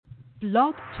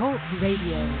Blog Talk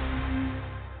Radio.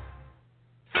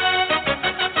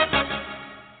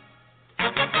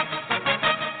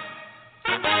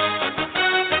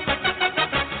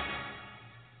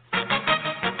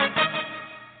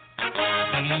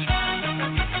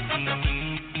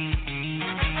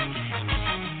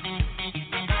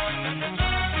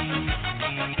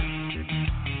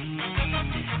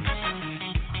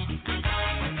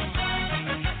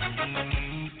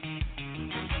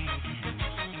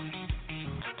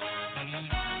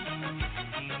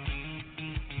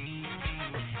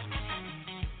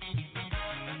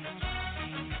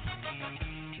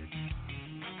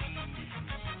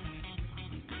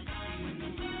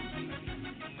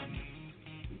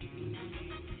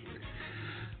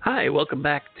 Hi, welcome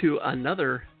back to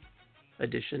another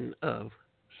edition of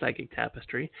Psychic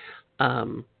Tapestry.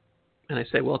 And I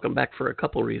say welcome back for a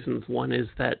couple reasons. One is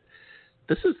that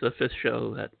this is the fifth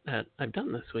show that I've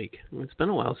done this week. It's been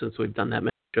a while since we've done that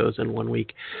many shows in 1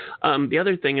 week. The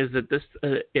other thing is that this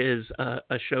is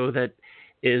a show that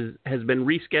has been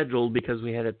rescheduled because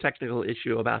we had a technical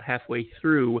issue about halfway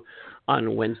through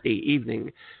on Wednesday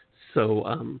evening.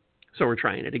 So we're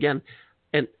trying it again.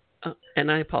 And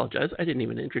I apologize. I didn't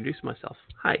even introduce myself.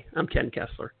 Hi, I'm Ken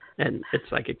Kessler, and it's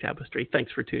Psychic Tapestry.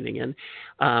 Thanks for tuning in.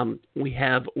 We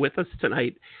have with us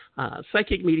tonight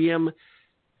psychic medium,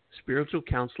 spiritual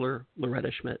counselor, Loretta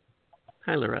Schmidt.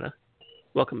 Hi, Loretta.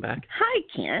 Welcome back. Hi,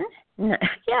 Ken.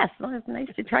 Yes, well, it's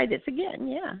nice to try this again,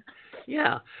 yeah.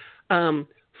 Yeah.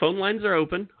 Phone lines are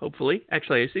open, hopefully.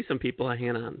 Actually, I see some people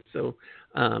hanging on, so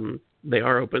they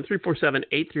are open.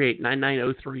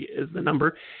 347-838-9903 is the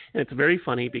number. And it's very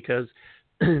funny because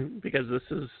this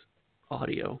is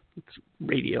audio. It's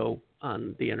radio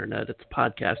on the internet. It's a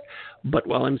podcast. But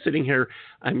while I'm sitting here,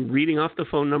 I'm reading off the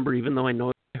phone number, even though I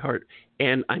know it by heart,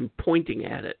 and I'm pointing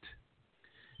at it.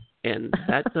 And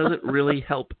that doesn't really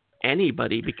help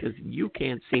anybody because you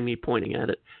can't see me pointing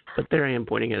at it. But there I am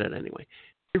pointing at it anyway.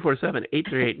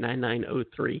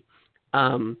 347-838-9903.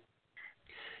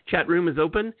 Chat room is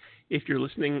open. If you're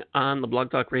listening on the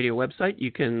Blog Talk Radio website,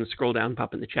 you can scroll down,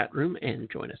 pop in the chat room, and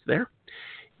join us there.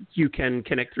 You can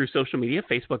connect through social media,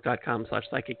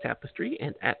 facebook.com/Psychic Tapestry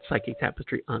and @Psychic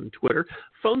Tapestry on Twitter.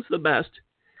 Phone's the best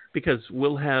because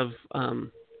we'll have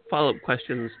follow-up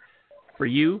questions for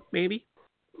you, maybe.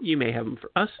 You may have them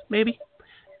for us, maybe.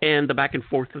 And the back and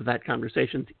forth of that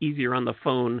conversation is easier on the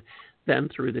phone than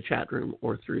through the chat room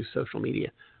or through social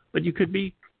media. But you could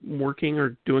be working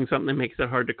or doing something that makes it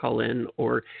hard to call in,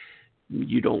 or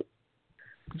you don't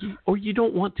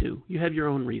want to. You have your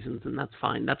own reasons, and that's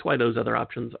fine. That's why those other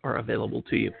options are available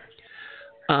to you.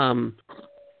 I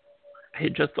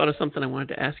had just thought of something I wanted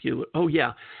to ask you. Oh,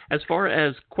 yeah. As far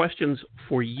as questions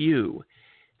for you,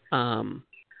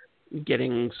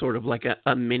 getting sort of like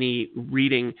a mini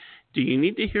reading, do you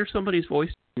need to hear somebody's voice?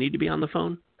 Do you need to be on the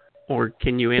phone? Or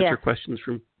can you answer questions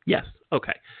from... Yes.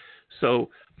 Okay.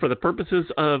 So for the purposes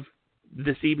of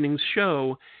this evening's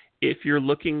show, if you're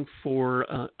looking for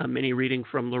a mini reading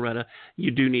from Loretta,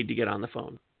 you do need to get on the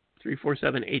phone.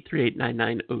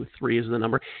 347-838-9903 is the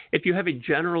number. If you have a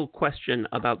general question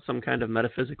about some kind of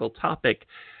metaphysical topic,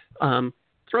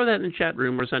 throw that in the chat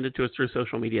room or send it to us through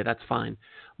social media. That's fine.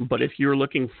 But if you're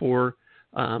looking for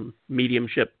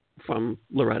mediumship from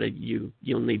Loretta,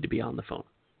 you'll need to be on the phone.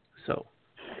 So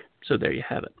there you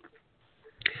have it.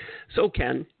 So,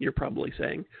 Ken, you're probably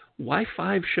saying, why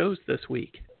 5 shows this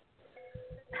week?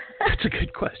 That's a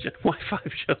good question. Why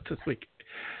 5 shows this week?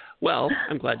 Well,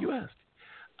 I'm glad you asked.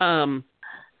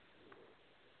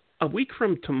 A week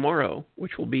from tomorrow,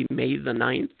 which will be May the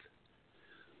 9th,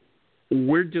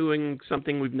 we're doing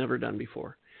something we've never done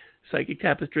before. Psychic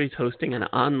Tapestry is hosting an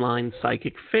online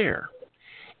psychic fair,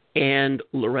 and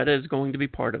Loretta is going to be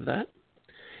part of that.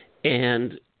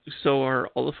 And so are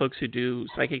all the folks who do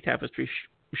Psychic Tapestry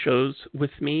shows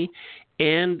with me,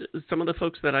 and some of the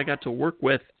folks that I got to work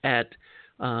with at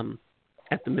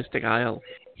the Mystic Isle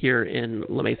here in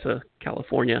La Mesa,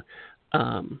 California,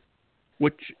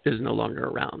 which is no longer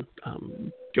around.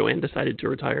 Joanne decided to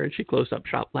retire, and she closed up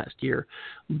shop last year.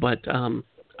 But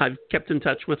I've kept in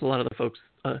touch with a lot of the folks,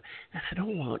 and I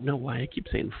don't know why I keep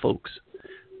saying folks,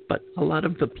 but a lot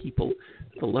of the people,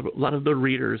 a lot of the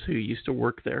readers who used to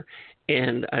work there.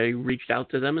 And I reached out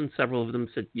to them, and several of them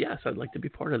said, yes, I'd like to be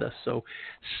part of this. So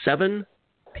 7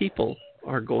 people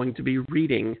are going to be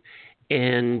reading,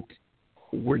 and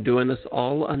we're doing this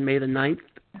all on May the 9th,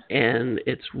 and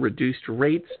it's reduced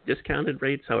rates, discounted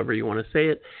rates, however you want to say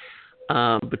it,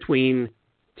 between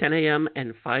 10 a.m.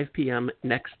 and 5 p.m.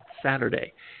 next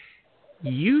Saturday.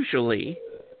 Usually,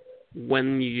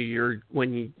 when you're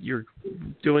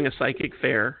doing a psychic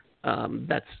fair,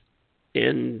 that's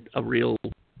in a real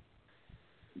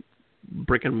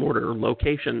brick and mortar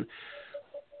location.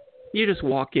 You just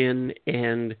walk in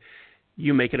and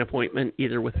you make an appointment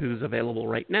either with who's available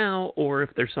right now, or if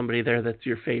there's somebody there that's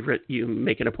your favorite, you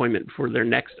make an appointment for their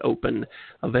next open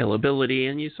availability,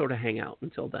 and you sort of hang out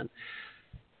until then.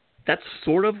 That's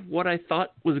sort of what I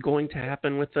thought was going to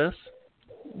happen with this,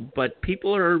 but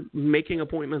people are making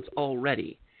appointments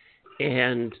already,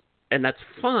 and that's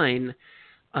fine,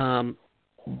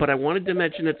 but I wanted to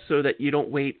mention it so that you don't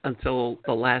wait until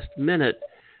the last minute,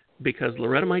 because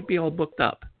Loretta might be all booked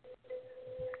up,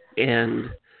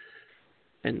 and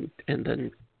then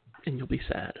you'll be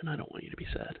sad, and I don't want you to be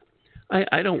sad.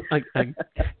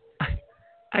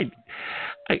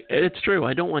 It's true.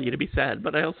 I don't want you to be sad,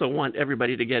 but I also want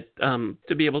everybody to get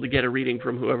to be able to get a reading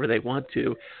from whoever they want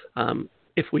to,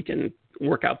 if we can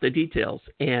work out the details.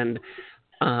 And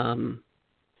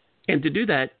to do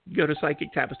that, go to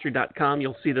psychictapestry.com.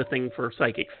 You'll see the thing for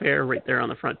Psychic Fair right there on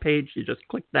the front page. You just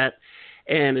click that,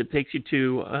 and it takes you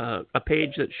to a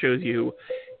page that shows you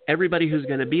everybody who's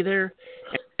going to be there.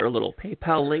 And there are little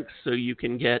PayPal links so you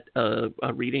can get a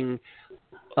reading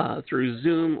through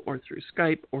Zoom or through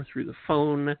Skype or through the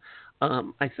phone.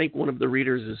 I think one of the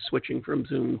readers is switching from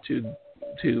Zoom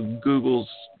to Google's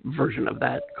version of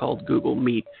that called Google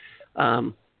Meet.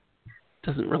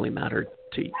 Doesn't really matter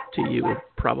to you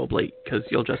probably, because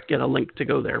you'll just get a link to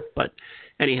go there. But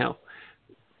anyhow,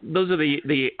 those are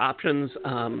the options.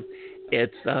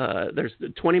 There's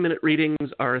the 20-minute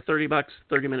readings are $30,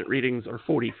 30-minute readings are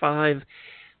 $45.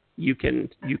 You can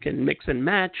mix and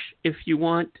match if you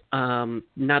want,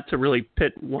 not to really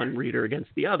pit one reader against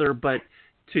the other, but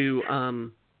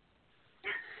to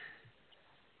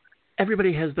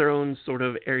everybody has their own sort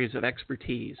of areas of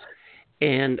expertise,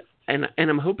 and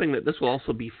I'm hoping that this will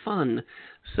also be fun.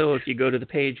 So if you go to the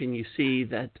page and you see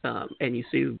that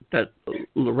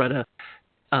Loretta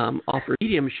offers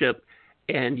mediumship,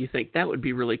 and you think that would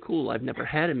be really cool. I've never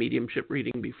had a mediumship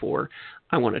reading before.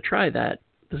 I want to try that.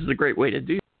 This is a great way to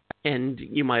do that. And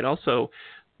you might also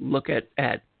look at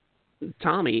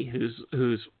Tommy,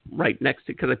 who's right next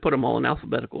to, because I put them all in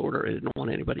alphabetical order. I didn't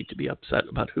want anybody to be upset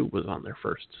about who was on there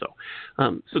first. So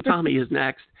Tommy is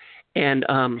next, and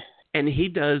he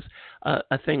does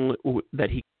a thing that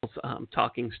he calls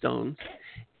talking stones,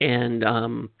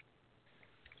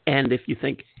 and if you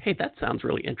think, hey, that sounds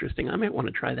really interesting, I might want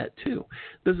to try that too.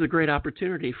 This is a great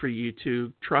opportunity for you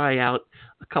to try out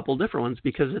a couple different ones,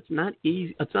 because it's not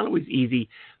easy. It's not always easy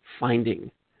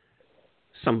finding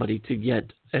somebody to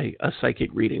get a psychic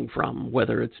reading from,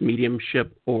 whether it's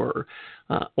mediumship or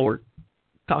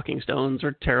talking stones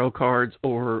or tarot cards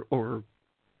or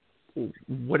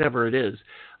whatever it is.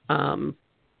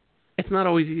 It's not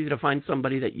always easy to find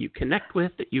somebody that you connect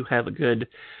with, that you have a good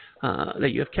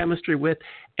that you have chemistry with,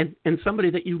 and somebody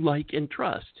that you like and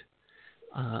trust.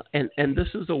 And this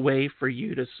is a way for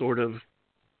you to sort of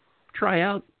try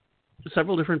out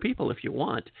several different people if you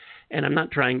want. And I'm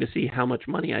not trying to see how much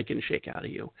money I can shake out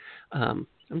of you. I'm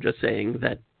just saying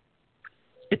that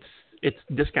it's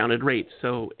discounted rates,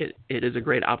 so it is a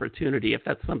great opportunity if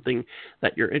that's something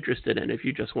that you're interested in. If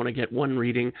you just want to get one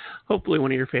reading, hopefully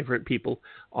one of your favorite people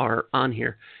are on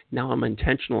here. Now, I'm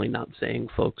intentionally not saying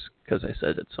folks, because I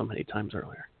said it so many times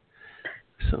earlier.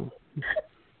 So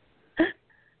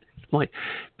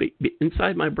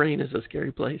inside my brain is a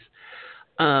scary place.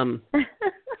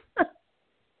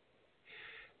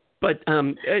 But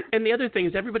and the other thing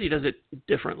is everybody does it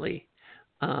differently.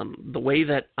 The way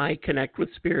that I connect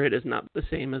with spirit is not the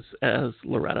same as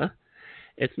Loretta.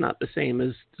 It's not the same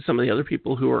as some of the other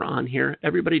people who are on here.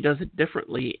 Everybody does it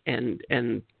differently, and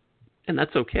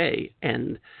that's okay.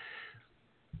 And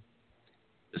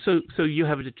so you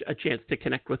have a chance to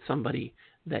connect with somebody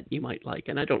that you might like.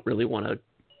 And I don't really want to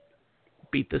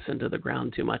beat this into the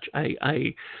ground too much.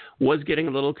 I was getting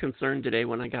a little concerned today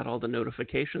when I got all the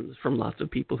notifications from lots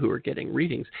of people who are getting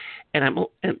readings, and I'm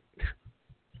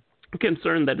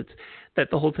concerned that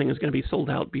the whole thing is going to be sold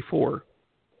out before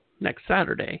next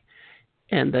Saturday,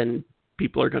 and then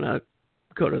people are going to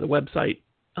go to the website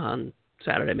on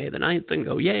Saturday, May the 9th, and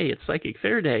go, yay, it's Psychic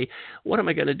Fair Day. What am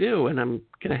I going to do? And I'm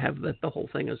going to have that the whole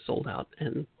thing is sold out,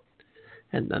 and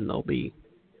then they'll be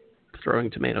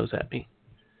throwing tomatoes at me.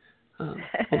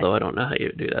 Although I don't know how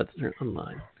you do that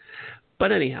online.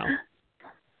 But anyhow,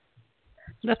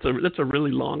 that's a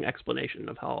really long explanation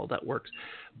of how all that works.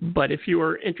 But if you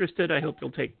are interested, I hope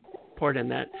you'll take part in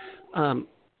that.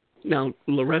 Now,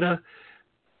 Loretta,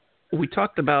 we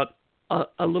talked about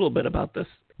a little bit about this,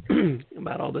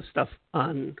 about all this stuff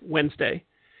on Wednesday,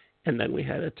 and then we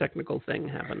had a technical thing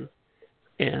happen,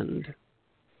 and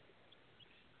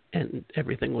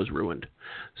everything was ruined.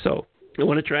 So I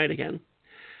want to try it again,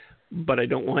 but I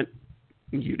don't want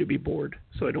you to be bored,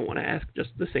 so I don't want to ask just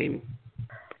the same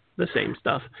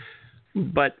stuff.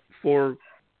 But for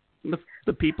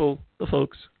the people, the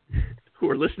folks who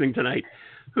are listening tonight,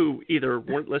 who either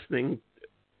weren't listening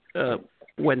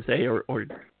Wednesday or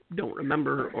don't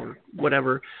remember or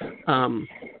whatever,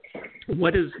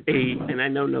 what is and I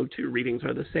know no two readings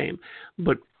are the same,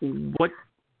 but what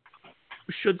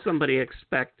should somebody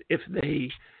expect if they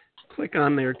click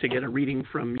on there to get a reading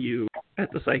from you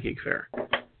at the Psychic Fair?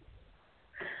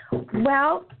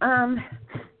 Well,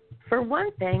 for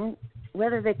one thing,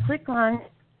 whether they click on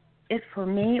it for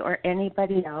me or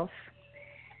anybody else,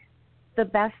 the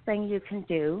best thing you can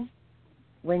do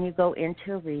when you go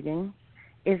into a reading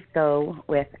is go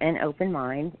with an open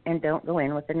mind and don't go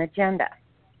in with an agenda.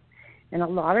 And a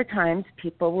lot of times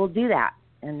people will do that,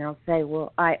 and they'll say,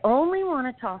 well, I only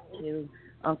want to talk to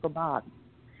Uncle Bob.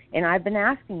 And I've been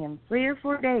asking him 3 or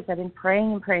 4 days. I've been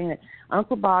praying and praying that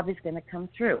Uncle Bob is going to come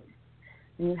through.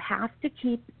 And you have to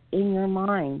keep in your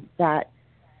mind that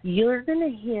you're going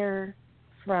to hear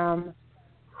from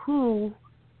who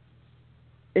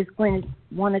is going to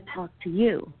want to talk to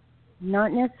you,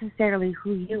 not necessarily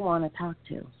who you want to talk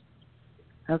to.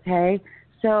 Okay?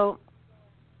 So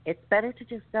it's better to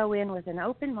just go in with an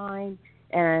open mind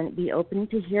and be open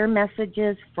to hear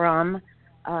messages from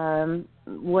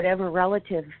whatever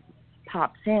relative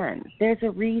pops in. There's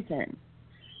a reason.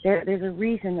 There's a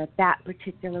reason that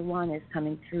particular one is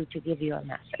coming through to give you a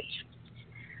message.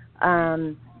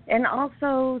 And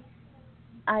also,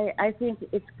 I think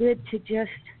it's good to just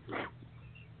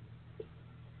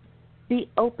be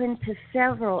open to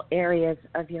several areas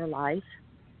of your life,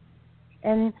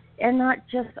 and not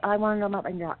just, I want to know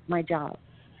about my job,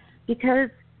 because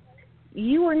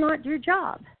you are not your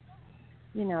job.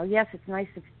 You know, yes, it's nice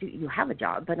if you have a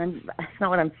job, but that's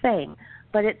not what I'm saying.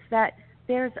 But it's that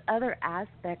there's other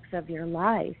aspects of your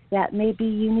life that maybe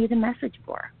you need a message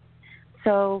for.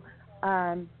 So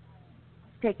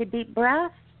take a deep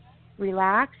breath,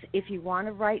 relax. If you want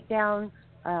to write down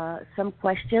some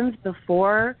questions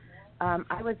before,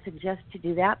 I would suggest to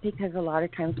do that, because a lot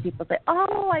of times people say,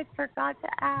 oh, I forgot to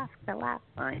ask the last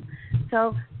time.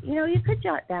 So, you could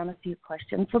jot down a few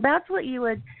questions. So that's what you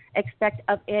would expect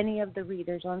of any of the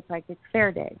readers on Psychic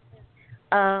Fair Day.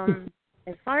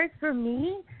 As far as for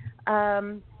me,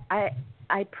 I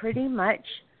pretty much,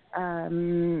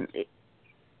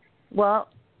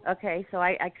 okay, so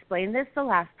I explained this the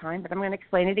last time, but I'm going to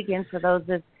explain it again for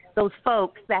those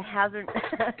folks that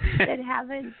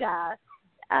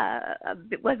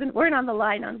weren't on the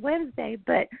line on Wednesday.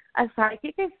 But a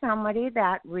psychic is somebody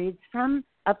that reads from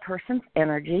a person's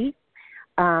energy.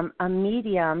 A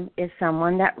medium is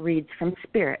someone that reads from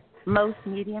spirit. Most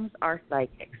mediums are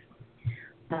psychics.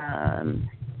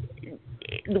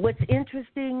 What's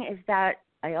interesting is that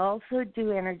I also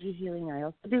do energy healing. I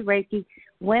also do Reiki.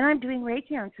 When I'm doing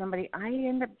Reiki on somebody, I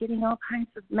end up getting all kinds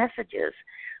of messages.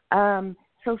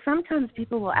 So sometimes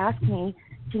people will ask me,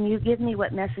 can you give me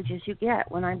what messages you get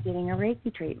when I'm getting a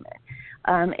Reiki treatment?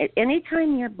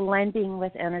 Anytime you're blending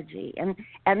with energy, and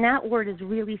that word is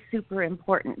really super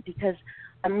important, because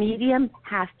a medium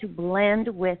has to blend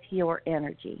with your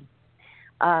energy.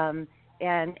 And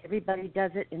everybody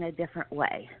does it in a different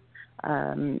way.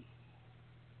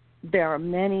 There are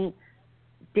many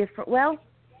different,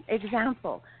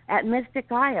 example, at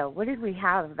Mystic Isle, what did we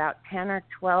have, about 10 or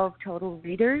 12 total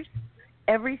readers?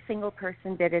 Every single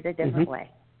person did it a different way.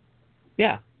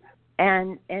 Yeah.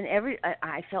 And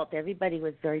I felt everybody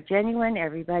was very genuine.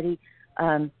 Everybody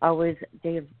always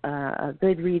gave a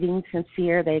good reading,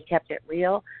 sincere. They kept it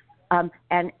real.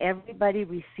 And everybody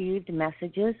received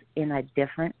messages in a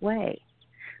different way.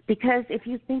 Because if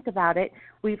you think about it,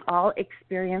 we've all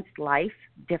experienced life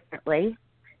differently.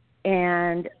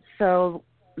 And so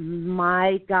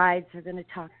my guides are going to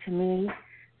talk to me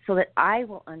so that I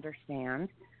will understand.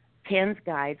 Ken's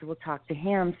guides will talk to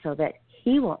him so that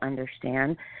he will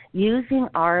understand, using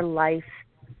our life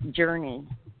journey.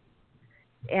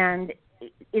 And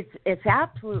it's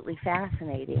absolutely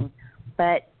fascinating,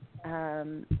 but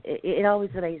it always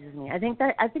amazes me. I think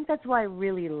that's why I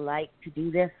really like to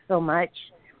do this so much.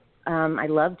 I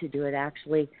love to do it,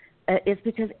 actually. It's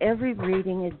because every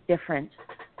reading is different,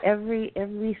 every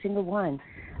single one.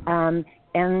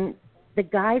 And the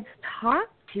guides talk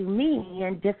to me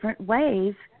in different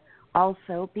ways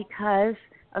also because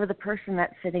of the person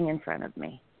that's sitting in front of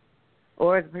me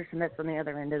or the person that's on the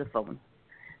other end of the phone.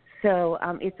 So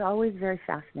it's always very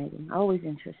fascinating, always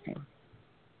interesting.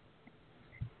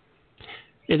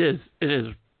 It is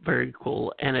very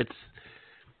cool, and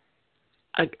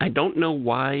I don't know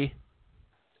why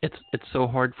it's so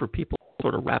hard for people to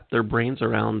sort of wrap their brains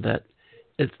around that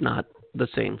it's not the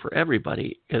same for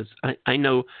everybody, because I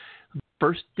know the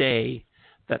first day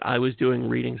that I was doing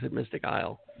readings at Mystic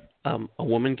Isle, a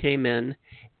woman came in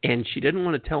and she didn't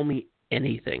want to tell me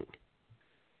anything.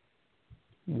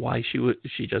 Why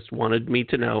she just wanted me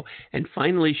to know. And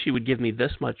finally she would give me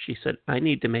this much. She said, I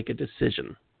need to make a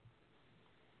decision.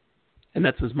 And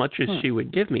that's as much as she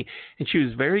would give me. And she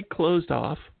was very closed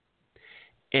off.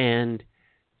 And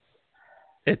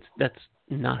that's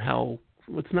not how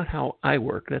I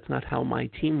work. That's not how my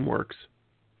team works.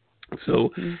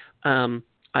 So,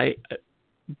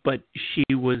 but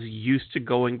she was used to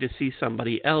going to see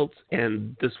somebody else,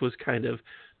 and this was kind of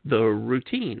the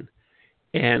routine.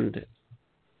 And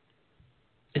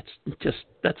it's just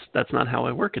that's not how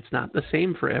I work. It's not the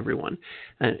same for everyone,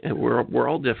 and we're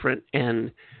all different,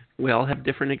 and we all have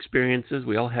different experiences.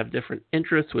 We all have different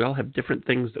interests. We all have different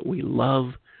things that we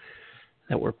love,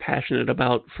 that we're passionate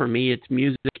about. For me, it's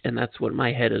music, and that's what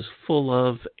my head is full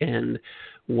of. And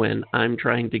when I'm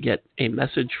trying to get a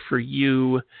message for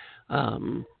you,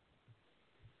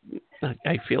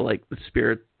 I feel like the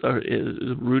spirit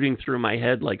is rooting through my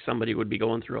head like somebody would be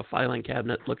going through a filing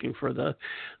cabinet looking for the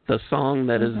song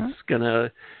that is going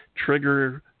to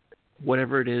trigger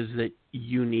whatever it is that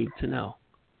you need to know.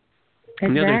 Exactly.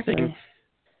 And the other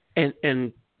thing,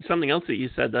 and something else that you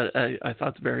said that I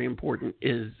thought is very important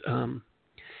is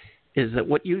that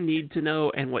what you need to know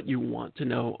and what you want to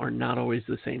know are not always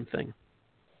the same thing.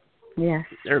 Yes.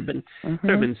 There have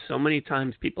been so many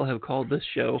times people have called this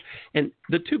show, and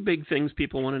the two big things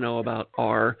people want to know about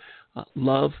are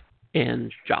love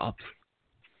and jobs.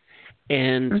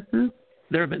 And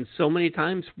there have been so many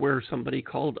times where somebody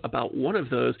called about one of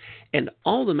those, and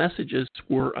all the messages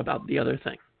were about the other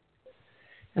thing.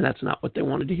 And that's not what they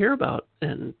wanted to hear about.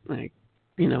 And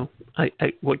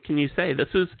what can you say? This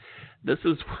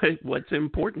is what's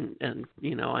important. And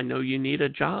I know you need a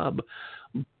job,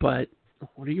 but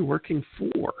what are you working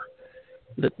for?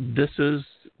 That this is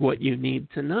what you need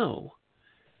to know.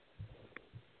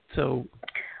 So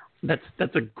that's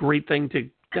a great thing to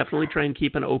definitely try and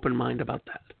keep an open mind about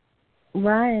that.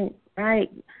 Right. I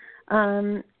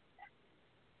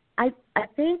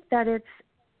think that it's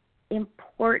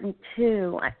important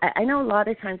too. I know a lot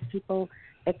of times people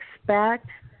expect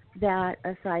that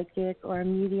a psychic or a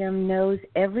medium knows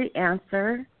every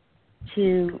answer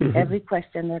to every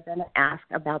question they're going to ask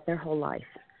about their whole life,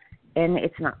 and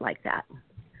it's not like that.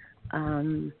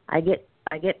 I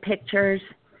get pictures,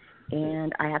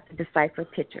 and I have to decipher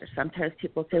pictures. Sometimes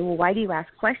people say, "Well, why do you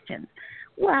ask questions?"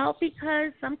 Well,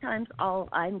 because sometimes all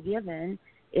I'm given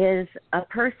is a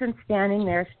person standing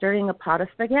there stirring a pot of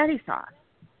spaghetti sauce.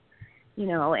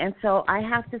 And so I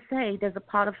have to say, does a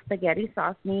pot of spaghetti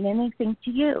sauce mean anything to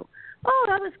you? Oh,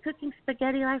 I was cooking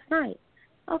spaghetti last night.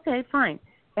 Okay, fine.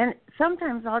 And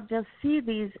sometimes I'll just see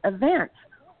these events,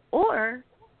 or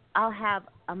I'll have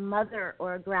a mother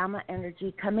or a grandma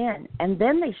energy come in, and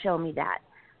then they show me that.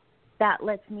 That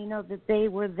lets me know that they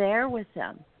were there with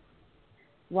them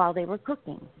while they were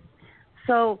cooking.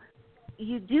 So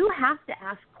you do have to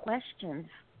ask questions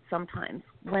sometimes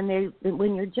when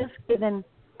you're just given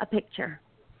a picture,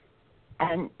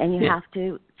 and you have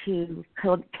to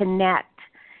connect.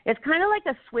 It's kind of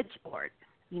like a switchboard.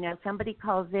 Somebody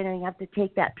calls in and you have to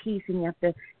take that piece and you have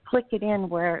to click it in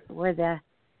where the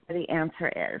answer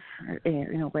is,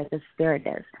 where the spirit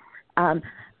is.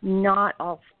 Not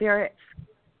all spirits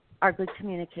are good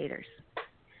communicators.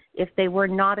 If they were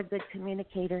not a good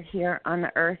communicator here on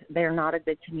the earth, they're not a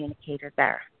good communicator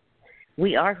there.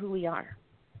 We are who we are.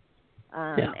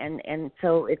 And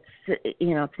so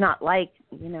it's not like,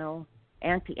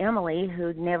 Auntie Emily,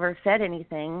 who never said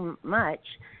anything much,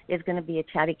 is going to be a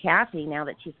chatty Cathy now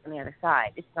that she's on the other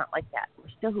side. It's not like that.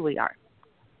 We're still who we are.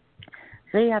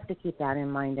 So you have to keep that in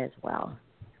mind as well.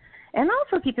 And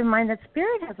also keep in mind that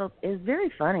spirit is very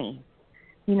funny.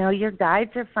 Your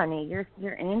guides are funny.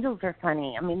 Your angels are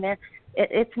funny. I mean,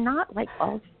 it's not like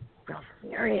all real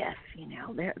serious.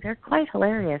 They're quite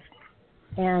hilarious.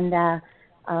 And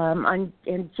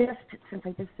just since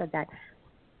I just said that,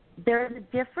 there's a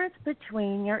difference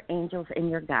between your angels and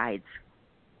your guides.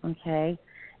 Okay,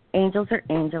 angels are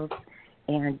angels,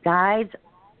 and guides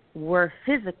were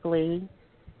physically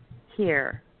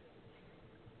here.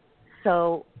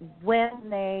 So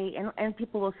when and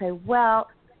people will say, well,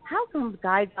 how come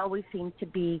guides always seem to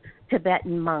be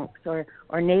Tibetan monks or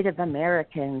Native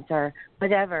Americans or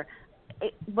whatever?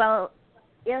 Well,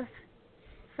 if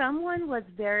someone was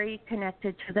very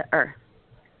connected to the earth,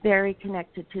 very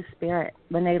connected to spirit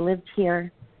when they lived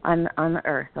here on the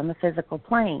earth, on the physical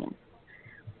plane,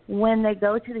 when they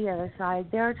go to the other side,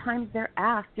 there are times they're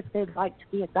asked if they'd like to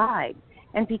be a guide.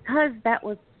 And because that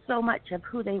was so much of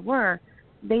who they were,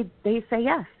 they say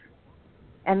yes,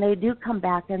 and they do come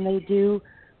back and they do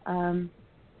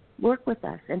work with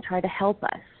us and try to help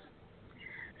us.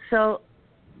 So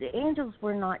the angels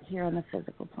were not here on the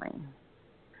physical plane,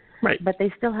 right? But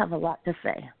they still have a lot to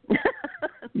say.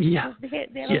 Yeah, they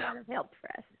have a lot of help for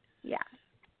us. Yeah.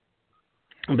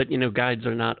 But guides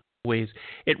are not always.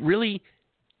 It really,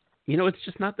 it's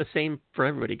just not the same for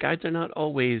everybody. Guides are not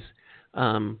always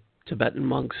Tibetan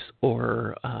monks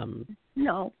or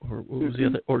no, or what was the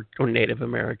other, or Native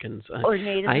Americans. Or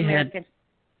Native Americans.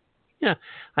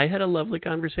 I had a lovely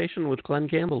conversation with Glenn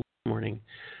Campbell this morning,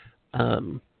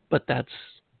 but that's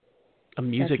a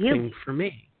music thing for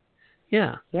me.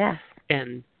 Yeah. Yeah.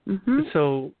 And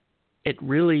so it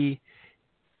really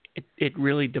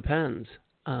depends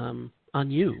on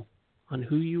you, on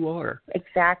who you are.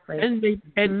 Exactly.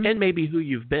 And maybe who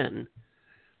you've been.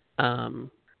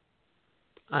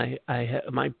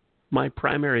 My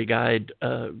primary guide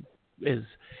is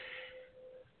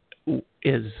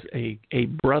a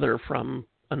brother from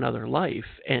another life,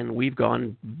 and we've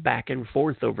gone back and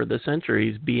forth over the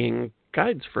centuries being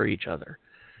guides for each other.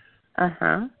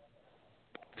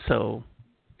 So,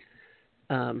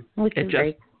 which is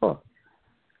very cool.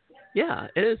 Yeah,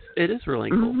 it is really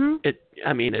cool. It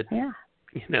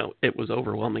was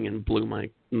overwhelming and blew my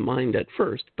mind at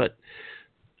first, but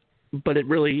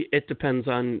it depends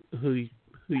on who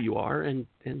you are and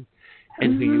who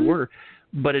you were.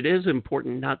 But it is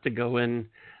important not to go in,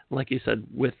 like you said,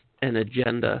 with an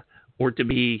agenda, or to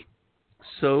be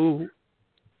so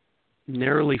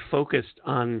narrowly focused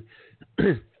on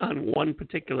one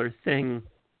particular thing,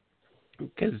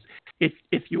 because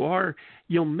if you are,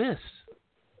 you'll miss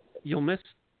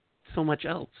so much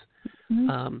else.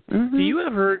 Do you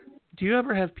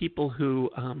ever have people who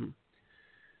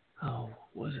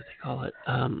what does they call it?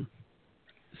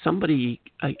 Somebody,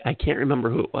 I can't remember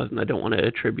who it was, and I don't want to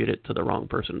attribute it to the wrong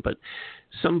person, but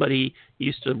somebody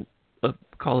used to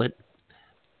call it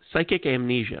psychic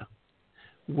amnesia,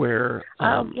 where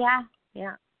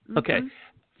yeah. Okay,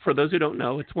 for those who don't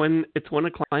know, it's when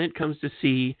a client comes to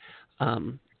see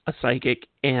a psychic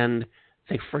and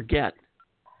they forget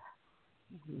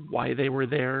why they were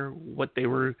there, what they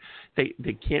were, they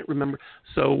can't remember.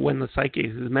 So when the psychic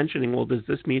is mentioning, well, does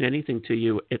this mean anything to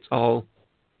you? It's all,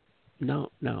 no,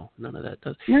 none of that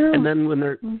does. No. And then when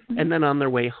they're, and then on their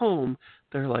way home,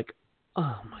 they're like,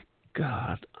 oh my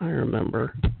God, I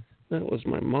remember. That was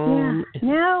my mom. Yeah.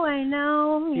 No, I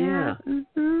know. Yeah.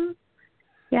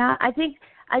 Yeah, I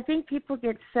think people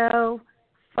get so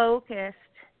focused.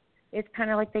 It's kind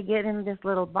of like they get in this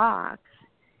little box,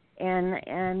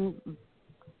 and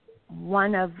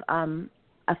one of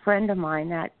a friend of mine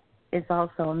that is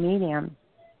also a medium,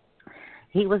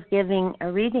 he was giving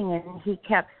a reading, and he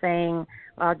kept saying,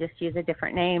 well, I'll just use a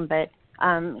different name, but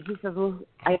he says, well,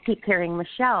 I keep hearing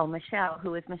Michelle,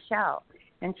 who is Michelle?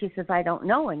 And she says, I don't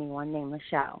know anyone named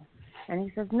Michelle. And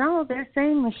he says, no, they're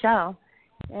saying Michelle.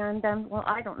 And, well,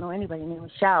 I don't know anybody named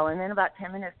Michelle. And then about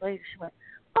 10 minutes later, she went,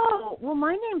 oh, well,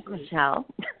 my name's Michelle.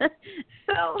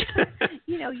 So,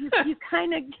 you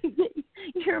kind of get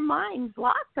your mind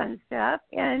blocked on stuff.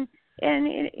 And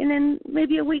then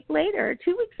maybe a week later,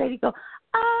 2 weeks later, you go,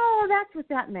 oh, that's what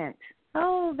that meant.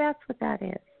 Oh, that's what that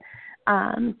is.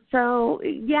 So,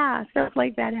 yeah, stuff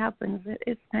like that happens.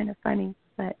 It's kind of funny.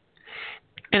 But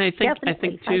and I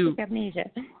think too, amnesia.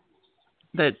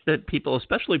 that people,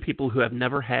 especially people who have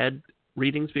never had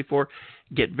readings before,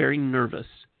 get very nervous,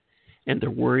 and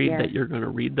they're worried that you're going to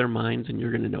read their minds and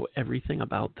you're going to know everything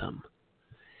about them.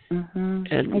 And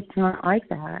it's not like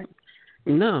that.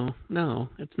 No,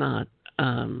 it's not.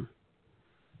 I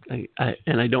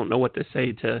don't know what to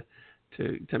say to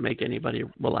make anybody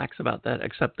relax about that,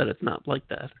 except that it's not like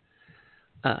that.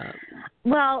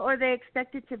 Well, or they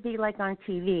expect it to be like on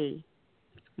TV.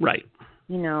 Right.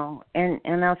 And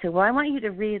they'll say, well, I want you to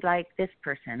read like this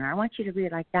person, or I want you to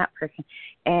read like that person.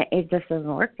 And it just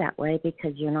doesn't work that way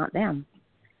because you're not them,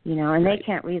 and they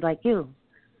can't read like you.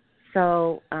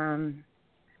 So,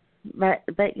 but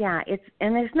yeah,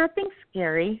 and there's nothing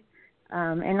scary.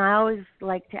 And I always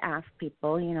like to ask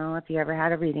people, if you ever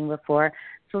had a reading before.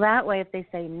 So that way, if they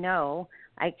say no,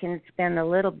 I can spend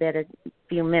a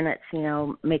few minutes,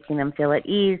 making them feel at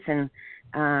ease and,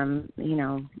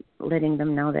 letting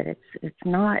them know that it's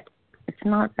not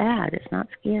bad. It's not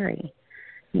scary.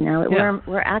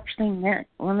 We're actually meant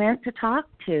to talk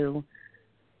to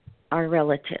our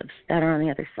relatives that are on the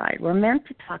other side. We're meant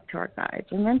to talk to our guides.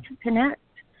 We're meant to connect,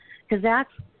 because that's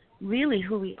really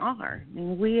who we are. I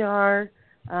mean, we are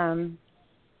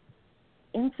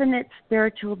infinite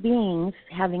spiritual beings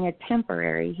having a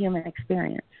temporary human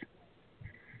experience.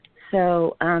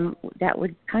 So that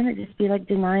would kind of just be like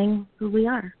denying who we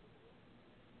are.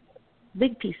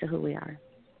 Big piece of who we are.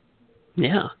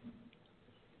 Yeah.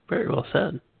 Very well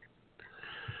said.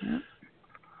 Yep.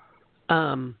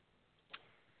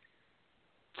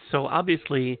 So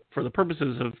obviously, for the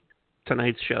purposes of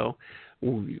tonight's show,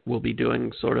 we'll be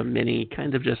doing sort of mini,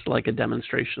 kind of just like a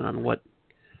demonstration on what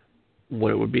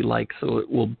it would be like. So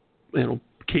it'll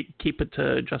keep it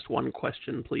to just one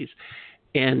question, please.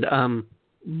 And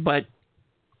but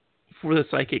for the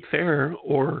psychic fair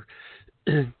or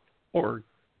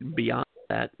beyond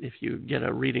that, if you get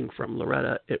a reading from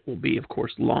Loretta, it will be, of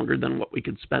course, longer than what we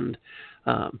could spend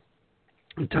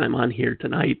time on here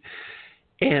tonight.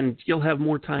 And you'll have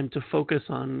more time to focus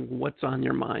on what's on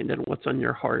your mind and what's on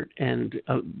your heart and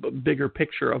a bigger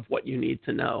picture of what you need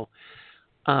to know.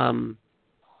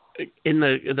 In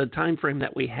the time frame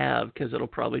that we have, because it'll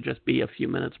probably just be a few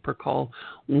minutes per call,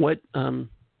 what I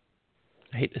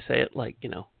hate to say it, like,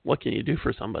 what can you do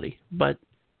for somebody? But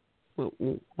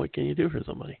what can you do for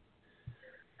somebody?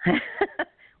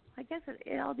 I guess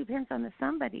it all depends on the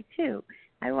somebody too.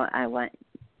 I want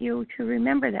you to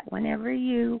remember that whenever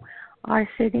you are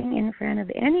sitting in front of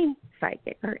any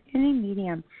psychic or any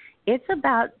medium, it's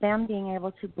about them being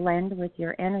able to blend with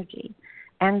your energy.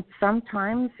 And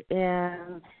sometimes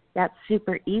that's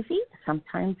super easy.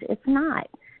 Sometimes it's not.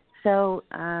 So,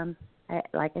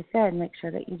 like I said, make sure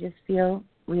that you just feel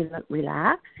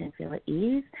relaxed and feel at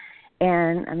ease.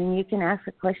 And, I mean, you can ask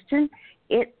a question.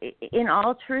 In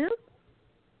all truth,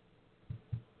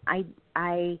 I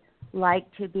like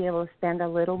to be able to spend a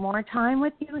little more time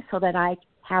with you so that I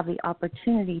have the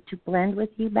opportunity to blend with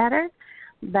you better,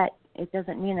 but it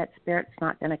doesn't mean that Spirit's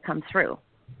not going to come through.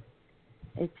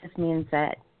 It just means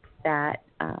that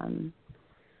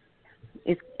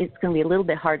it's going to be a little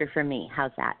bit harder for me.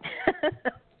 How's that?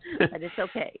 But it's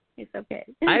okay. It's okay.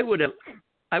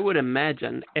 I would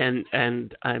imagine,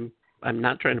 and I'm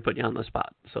not trying to put you on the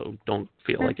spot, so don't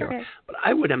feel like you're. Okay. But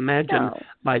I would imagine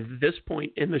by this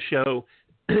point in the show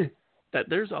that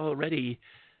there's already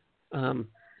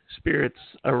spirits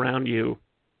around you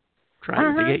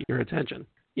trying to get your attention.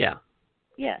 Yeah.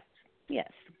 Yes.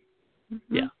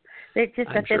 Mm-hmm. Yeah. They're just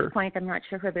I'm at sure. this point, I'm not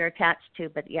sure who they're attached to,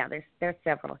 but yeah, there's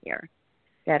several here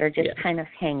that are just kind of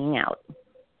hanging out.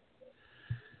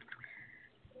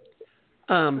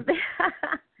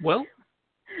 Well,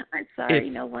 I'm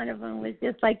sorry. One of them was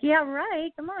just like, yeah,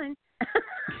 right. Come on.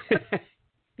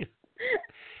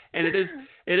 And it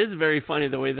is very funny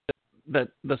the way that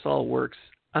this all works.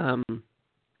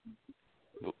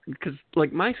 Because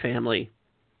like my family,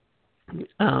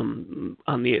 on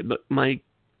my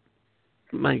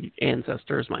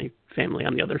ancestors, my family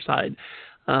on the other side,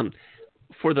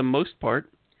 for the most part,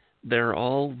 they're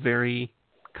all very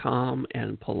calm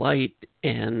and polite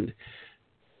and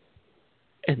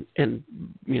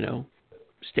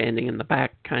standing in the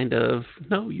back, kind of,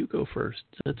 no, you go first.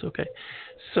 It's okay.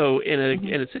 So in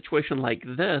a situation like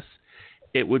this,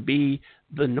 it would be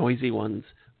the noisy ones,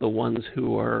 the ones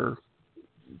who are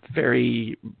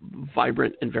very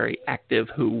vibrant and very active,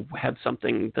 who have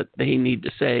something that they need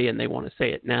to say and they want to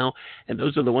say it now. And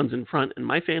those are the ones in front. And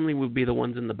my family would be the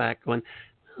ones in the back going,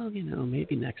 oh,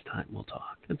 maybe next time we'll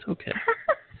talk. It's okay.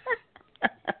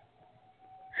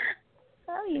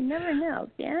 Oh, you never know,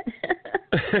 Dan.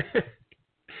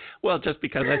 Well, just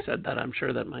because I said that, I'm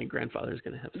sure that my grandfather's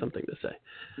going to have something to say.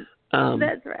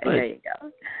 That's right. There you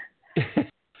go.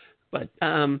 But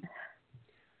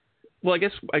well, I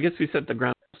guess we set the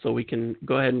ground so we can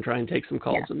go ahead and try and take some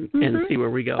calls and see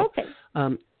where we go.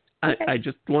 Okay. I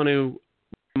just want to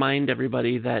remind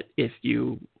everybody that if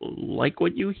you like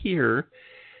what you hear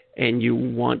and you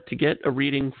want to get a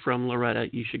reading from Loretta,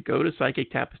 you should go to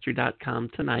psychictapestry.com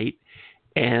tonight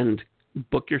and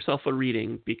book yourself a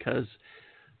reading, because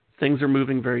things are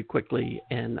moving very quickly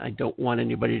and I don't want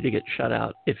anybody to get shut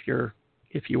out if you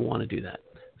want to do that.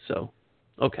 So,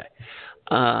 okay.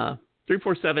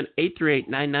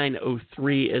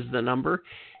 347-838-9903 is the number.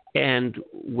 And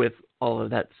with all of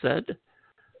that said,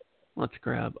 let's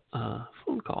grab a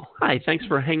phone call. Hi, thanks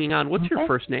for hanging on. What's your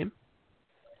first name?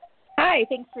 Hi,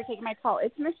 thanks for taking my call.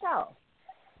 It's Michelle.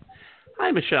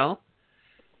 Hi, Michelle.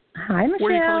 Hi, Michelle.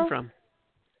 Where are you calling from?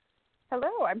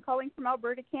 Hello, I'm calling from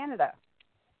Alberta, Canada.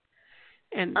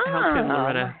 And how can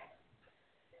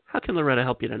Loretta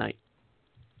help you tonight?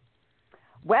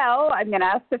 Well, I'm going to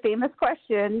ask the famous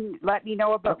question. Let me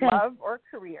know about love or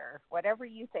career, whatever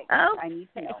you think. Oh. I need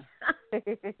to know.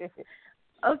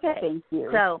 Okay. Thank you.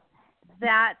 So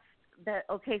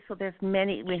so there's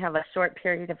many. We have a short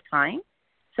period of time.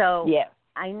 So yes.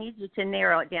 I need you to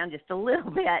narrow it down just a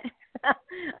little bit.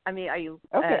 I mean, are you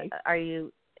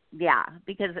yeah,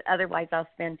 because otherwise I'll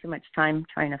spend too much time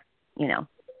trying to, No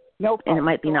problem. and it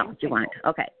might be So not I'm what you single. want.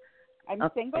 Okay. I'm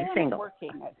Okay, single and single. I'm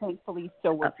working. Thankfully,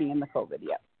 still working in the COVID.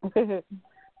 Yeah.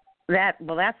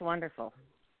 That's wonderful.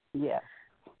 Yes.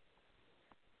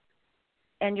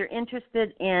 And you're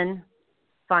interested in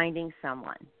finding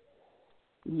someone.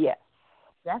 Yes.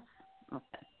 Yes.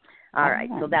 Okay. All right.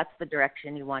 So that's the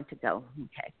direction you want to go.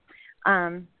 Okay.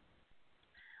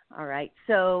 All right.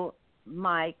 So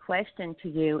my question to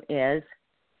you is,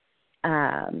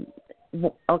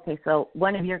 okay. So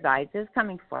one of your guides is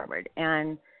coming forward,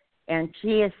 and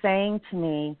she is saying to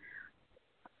me,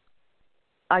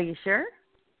 "Are you sure?"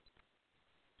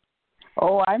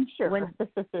 Oh, I'm sure.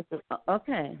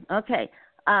 Okay.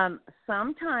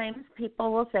 Sometimes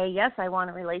people will say, yes, I want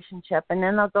a relationship, and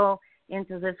then they'll go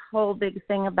into this whole big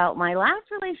thing about my last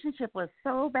relationship was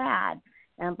so bad,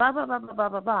 and blah, blah, blah, blah, blah,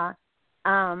 blah, blah.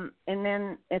 And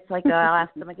then it's like, I'll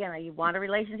ask them again, you want a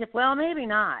relationship? Well, maybe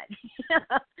not.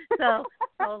 so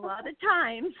a lot of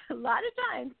times,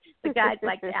 the guy's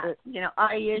like that.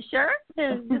 Are you sure?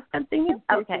 Is this something new?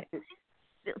 Okay.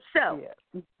 So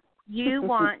you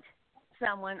want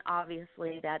someone,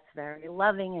 obviously, that's very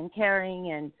loving and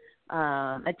caring and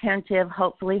attentive,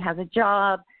 hopefully has a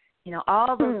job,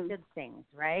 all those good things,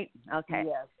 right? Okay.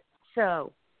 Yes.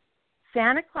 So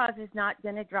Santa Claus is not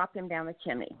going to drop him down the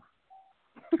chimney.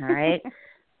 All right?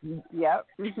 Yep.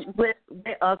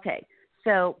 Okay.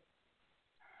 So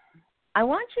I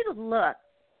want you to look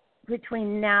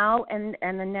between now and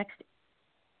the next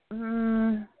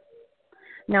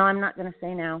no, I'm not going to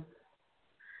say now.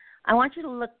 I want you to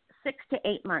look 6 to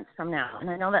 8 months from now, and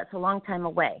I know that's a long time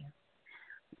away.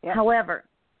 Yep. However,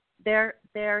 they're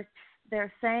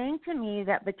saying to me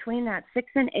that between that 6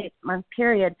 and 8 month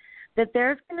period, that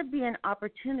there's going to be an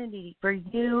opportunity for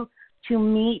you to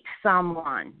meet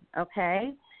someone.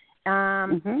 Okay,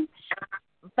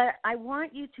 but I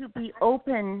want you to be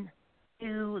open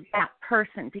to that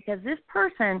person, because this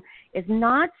person is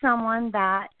not someone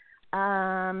that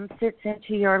fits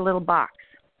into your little box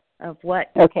of what.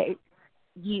 Okay.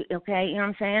 You know what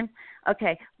I'm saying?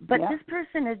 Okay, but this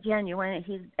person is genuine.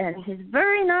 He's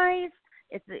very nice.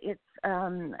 It's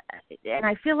and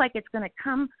I feel like it's going to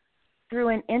come through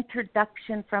an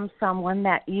introduction from someone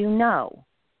that you know.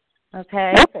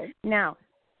 Okay. Now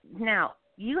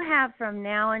you have from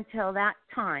now until that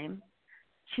time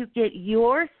to get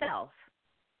yourself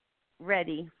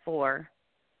ready for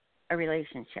a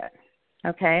relationship.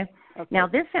 Okay. Now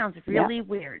this sounds really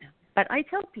weird, but I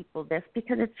tell people this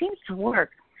because it seems to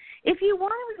work. If you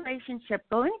want a relationship,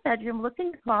 go in the bedroom, look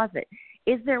in the closet.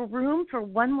 Is there room for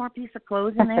one more piece of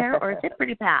clothes in there, or is it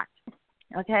pretty packed?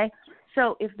 Okay?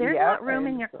 So if there's not room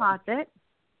in your closet,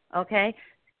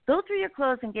 go through your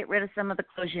clothes and get rid of some of the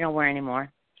clothes you don't wear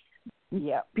anymore.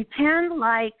 Yeah. Pretend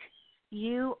like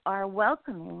you are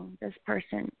welcoming this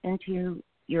person into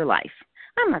your life.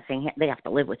 I'm not saying they have to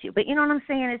live with you, but you know what I'm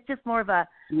saying? It's just more of an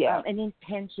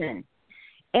intention.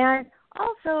 And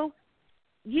also,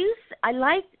 I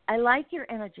like your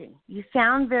energy. You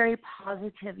sound very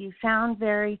positive. You sound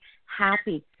very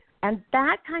happy, and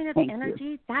that kind of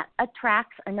energy that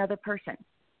attracts another person.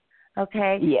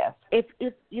 Okay. Yes.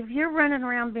 If you're running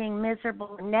around being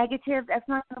miserable and negative,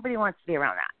 nobody wants to be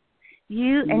around that.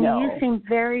 You seem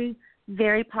very,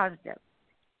 very positive,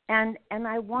 and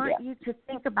I want you to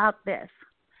think about this.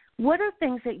 What are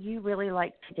things that you really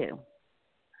like to do?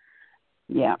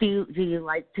 Yeah. Do you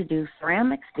like to do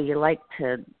ceramics? Do you like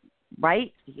to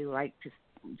write? Do you like to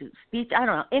do speech? I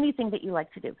don't know, anything that you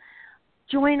like to do.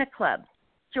 Join a club.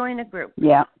 Join a group.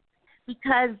 Yeah.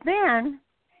 Because then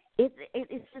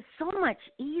it's just so much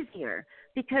easier,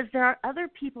 because there are other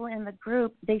people in the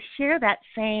group. They share that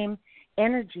same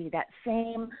energy, that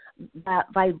same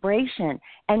vibration,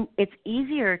 and it's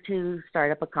easier to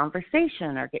start up a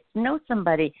conversation or get to know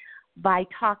somebody by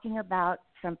talking about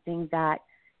something that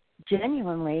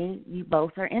genuinely you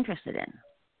both are interested in.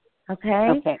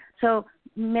 Okay? So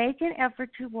make an effort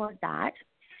toward that.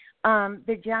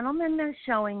 The gentleman they're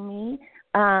showing me,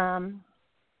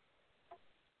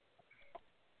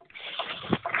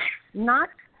 not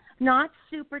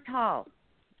super tall,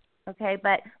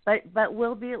 but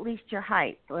will be at least your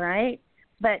height, all right?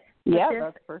 But this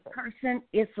person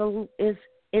is a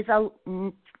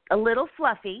little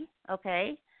fluffy,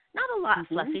 okay? Not a lot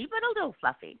fluffy, but a little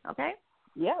fluffy, okay?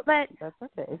 Yeah, but that's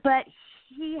okay. But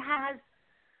he has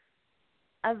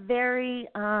a very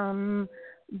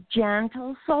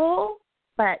gentle soul,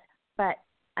 but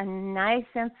a nice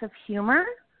sense of humor.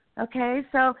 Okay,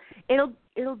 so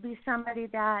it'll be somebody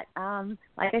that,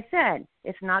 like I said,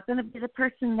 it's not going to be the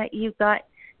person that you got.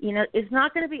 It's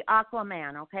not going to be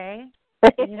Aquaman. Okay,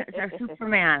 They're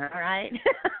Superman, all right?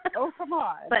 Oh, come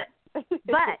on. But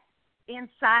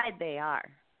inside they are.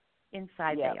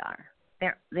 Inside they are.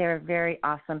 They're very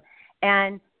awesome,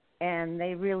 and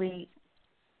they really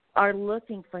are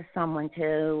looking for someone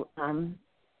to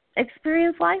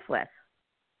experience life with.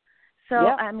 So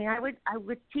I mean, I would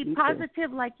keep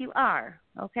positive like you are,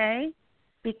 okay?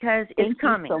 Because it's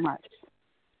coming. Thank you so much.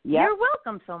 Yep. You're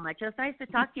welcome so much. It's nice to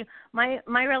talk to you.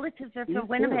 My relatives are from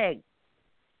Winnipeg.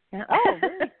 Oh,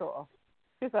 very cool.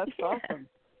 That's awesome.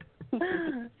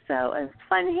 So it's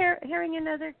fun hearing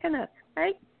another Canuck,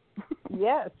 right?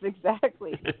 Yes,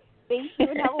 exactly. Thank you,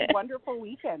 and have a wonderful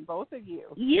weekend, both of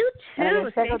you. You too. And I'm going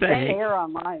to check out the safe. fair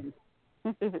online.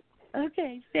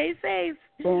 Okay, stay safe.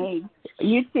 Thanks.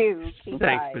 You too. Thanks,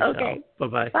 Bye. Michelle. Okay.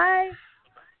 Bye-bye. Bye.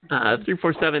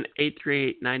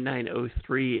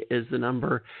 347-838-9903 is the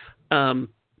number.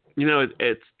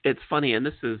 It's funny, and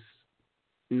this is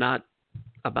not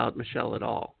about Michelle at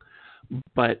all,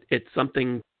 but it's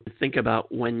something to think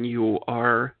about when you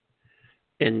are,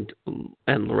 and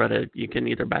Loretta, you can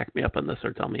either back me up on this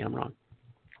or tell me I'm wrong.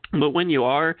 But when you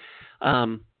are,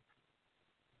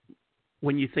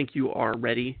 when you think you are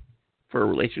ready for a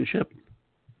relationship,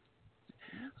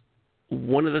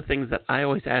 one of the things that I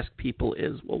always ask people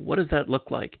is, well, what does that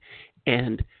look like?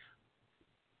 And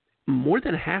more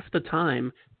than half the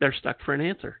time, they're stuck for an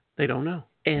answer. They don't know.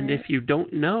 And if you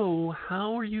don't know,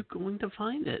 how are you going to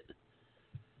find it?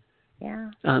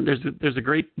 Yeah. There's a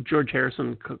great George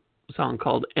Harrison song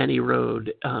called Any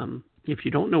Road. If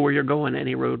you don't know where you're going,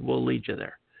 any road will lead you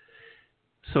there.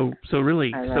 So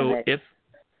really, if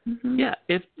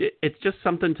it's just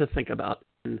something to think about.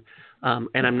 And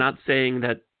I'm not saying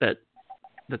that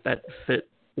fit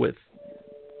with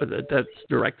that's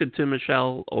directed to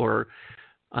Michelle or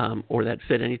that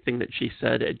fit anything that she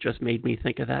said. It just made me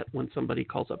think of that when somebody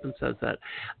calls up and says that.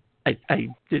 I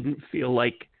didn't feel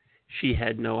like she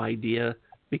had no idea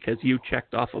because you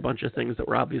checked off a bunch of things that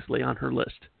were obviously on her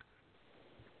list.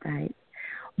 Right.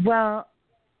 Well,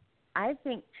 I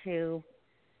think too,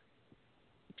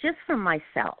 just for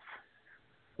myself,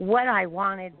 what I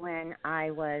wanted when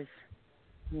I was,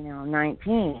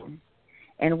 19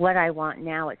 and what I want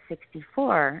now at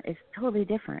 64 is totally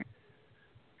different.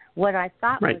 What I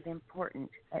thought was important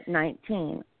at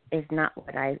 19 is not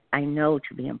what I know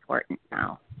to be important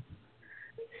now.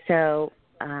 So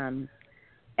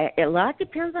a lot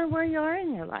depends on where you are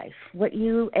in your life, what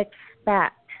you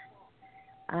expect.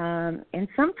 And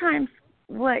sometimes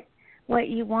what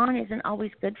you want isn't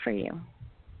always good for you.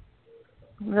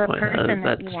 The person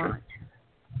that you want.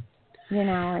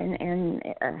 And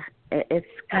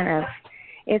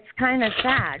it's kind of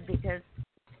sad because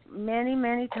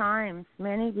many times,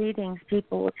 many readings,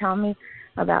 people will tell me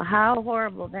about how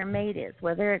horrible their mate is,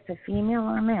 whether it's a female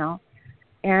or a male,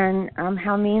 and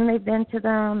how mean they've been to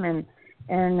them, and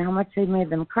how much they've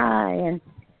made them cry,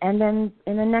 and then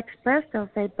in the next breath they'll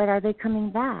say, "But are they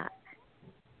coming back?"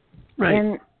 Right.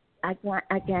 And I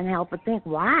can't help but think,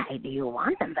 why do you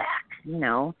want them back? And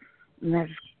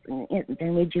they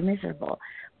made you miserable.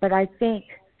 But I think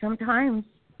sometimes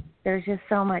there's just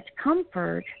so much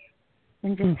comfort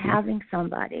in just having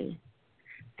somebody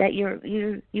that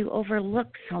you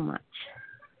overlook so much.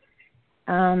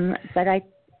 But I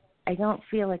don't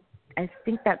feel like, I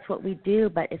think that's what we do,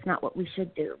 but it's not what we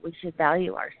should do. We should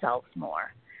value ourselves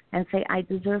more and say, I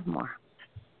deserve more.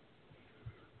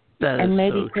 That and is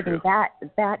maybe so putting true.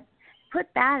 put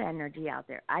that energy out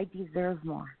there. I deserve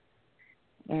more.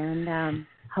 And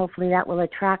hopefully that will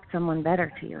attract someone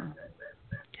better to you.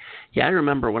 Yeah, I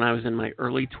remember when I was in my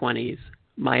early 20s,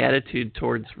 my attitude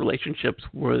towards relationships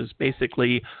was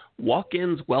basically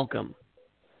walk-ins welcome.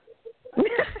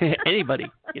 Anybody,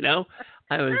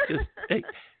 I was just,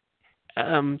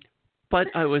 but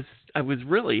I was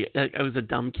really, I was a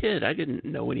dumb kid. I didn't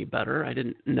know any better. I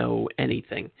didn't know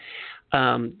anything.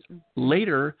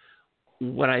 Later,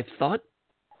 what I thought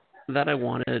that I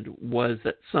wanted was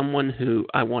that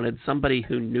I wanted somebody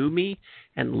who knew me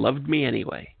and loved me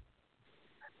anyway.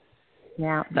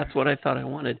 Yeah. That's what I thought I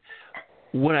wanted.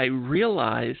 What I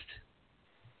realized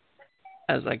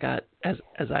as I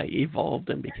evolved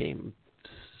and became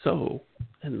so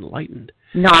enlightened,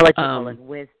 knowledgeable and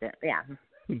wisdom. Yeah.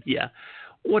 Yeah.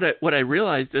 What I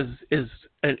realized is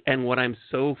and what I'm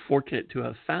so fortunate to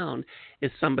have found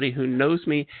is somebody who knows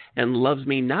me and loves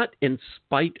me not in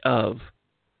spite of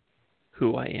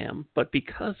who I am, but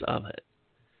because of it.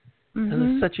 Mm-hmm. And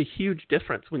there's such a huge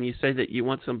difference when you say that you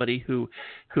want somebody who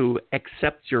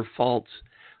accepts your faults.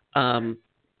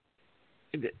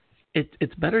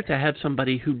 It's better to have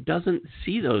somebody who doesn't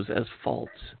see those as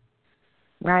faults.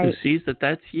 Right. Who sees that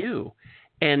that's you.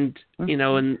 And, you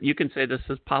know, and you can say this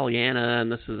is Pollyanna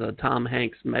and this is a Tom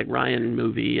Hanks, Meg Ryan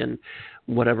movie and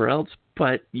whatever else,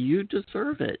 but you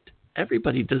deserve it.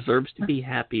 Everybody deserves to be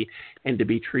happy and to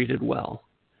be treated well.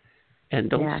 And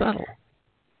don't settle.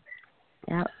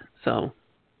 Yep. So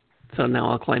now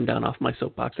I'll climb down off my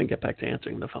soapbox and get back to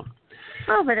answering the phone.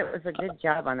 Oh, but it was a good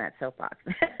job on that soapbox.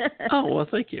 Oh, well,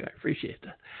 thank you. I appreciate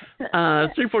that.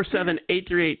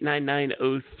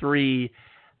 347-838-9903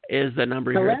 is the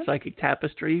number here at Psychic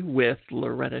Tapestry with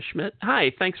Loretta Schmidt.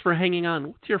 Hi, thanks for hanging on.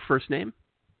 What's your first name?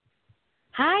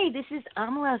 Hi, this is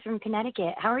Amala from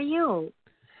Connecticut. How are you?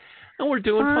 Oh, we're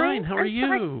doing fine. How are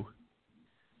you?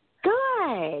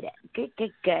 Good.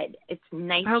 It's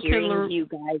nice hearing you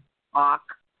guys talk.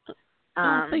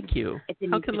 Thank you.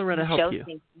 How can Loretta help you?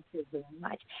 Thank you very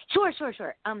much. Sure.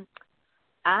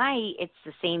 It's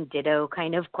the same ditto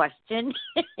kind of question.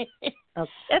 That's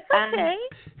okay.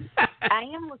 I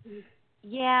am looking.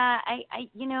 Yeah,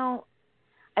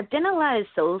 I've done a lot of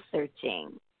soul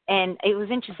searching, and it was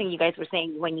interesting. You guys were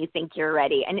saying when you think you're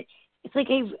ready, and it's like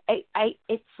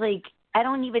it's like I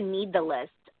don't even need the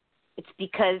list. It's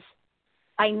because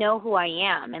I know who I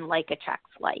am, and like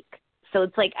attracts like. So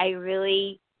it's like I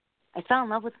fell in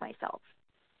love with myself.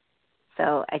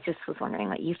 So I just was wondering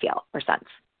what you feel or sense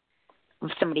of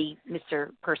somebody,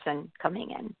 Mr. Person,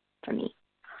 coming in for me.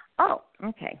 Oh,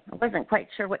 okay. I wasn't quite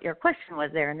sure what your question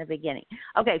was there in the beginning.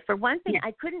 Okay, for one thing,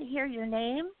 I couldn't hear your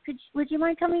name. Would you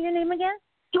mind telling me your name again?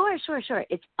 Sure.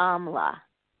 It's Amla.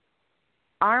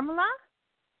 Armla?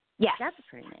 Yes. That's a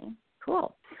pretty name.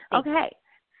 Cool. Okay.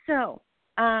 So,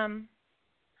 I'm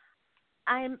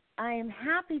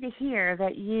happy to hear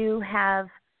that you have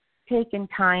taken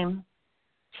time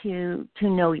to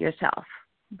know yourself,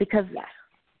 because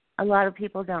a lot of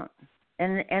people don't.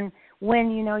 And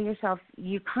when you know yourself,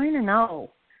 you kind of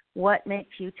know what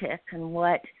makes you tick and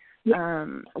what you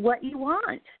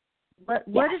want,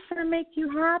 what is going to make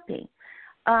you happy.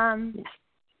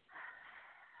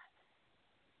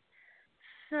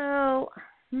 So,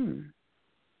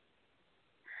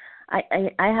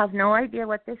 I have no idea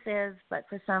what this is, but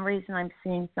for some reason I'm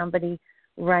seeing somebody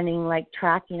running like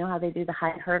track. You know how they do the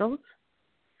high hurdles?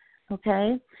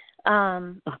 Okay.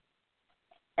 And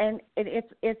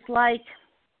it's like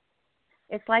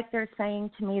they're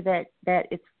saying to me that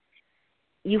it's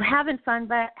you haven't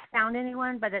found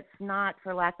anyone, but it's not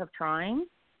for lack of trying.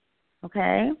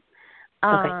 Okay.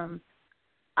 I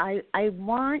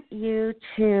want you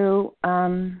to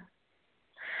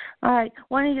all right,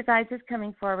 one of you guys is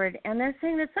coming forward, and they're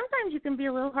saying that sometimes you can be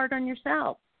a little hard on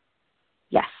yourself.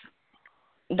 Yes.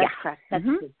 That's correct. That's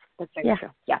very true.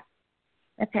 Yeah.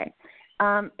 Okay.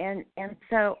 And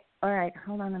so, all right,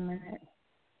 hold on a minute.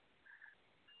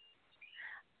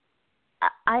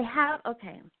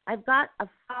 I've got a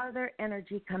father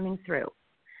energy coming through.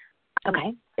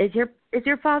 Okay. Is your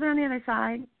father on the other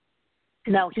side?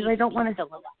 No, because I don't want to.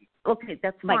 Okay,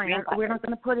 that's fine. We're not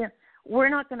going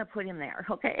to put him there.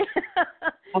 Okay.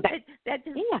 Okay. That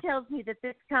just tells me that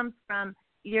this comes from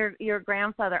your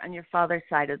grandfather on your father's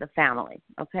side of the family.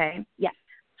 Okay. Yes.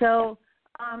 So,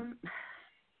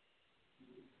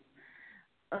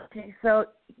 okay. So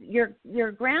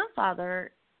your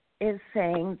grandfather is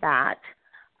saying that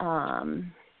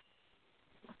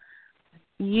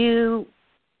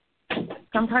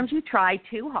sometimes you try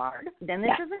too hard. Then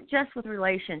this isn't just with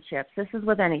relationships. This is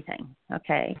with anything.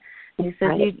 Okay. He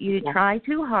says you try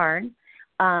too hard,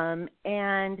 and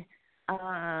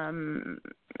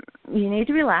you need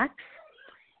to relax.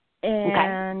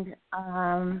 And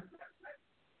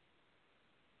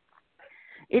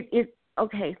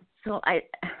okay. So I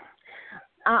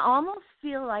almost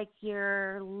feel like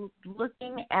you're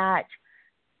looking at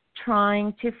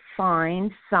trying to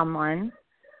find someone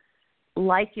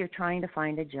like you're trying to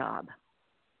find a job,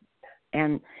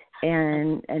 and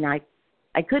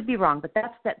I could be wrong, but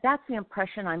that's the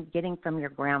impression I'm getting from your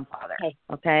grandfather.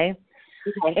 Okay.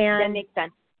 And that makes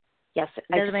sense. Yes,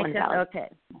 does it make sense? Okay.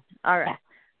 All right.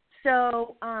 Yeah.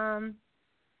 So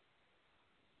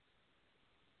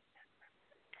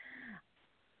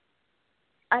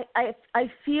I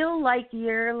feel like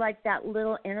you're like that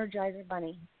little Energizer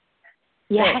bunny.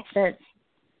 Yes. That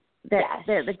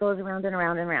goes around and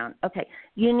around and around. Okay.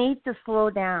 You need to slow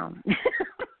down.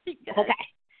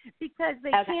 because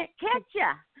they can't catch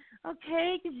you.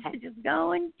 Okay? Because you're just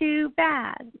going too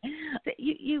fast.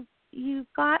 You've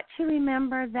got to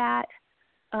remember that.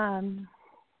 All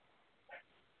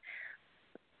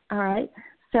right.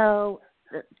 So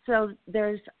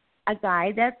there's a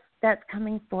guy that's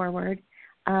coming forward.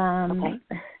 I don't,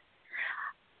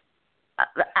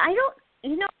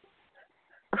 who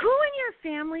in your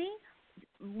family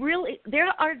really,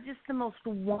 there are just the most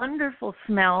wonderful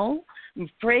smell,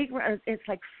 fragrance. It's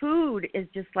like food is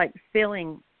just like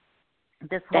filling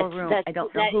this whole room. I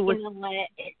don't know who was. You know what?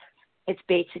 It's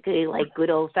basically like good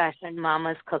old-fashioned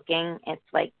mama's cooking. It's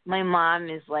like my mom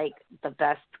is like the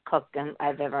best cook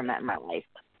I've ever met in my life.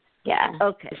 Yeah.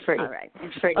 Okay. It's pretty, all right.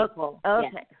 It's pretty cool. Okay.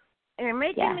 Yeah. You're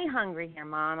making me hungry here,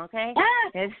 Mom. Okay.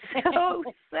 It's so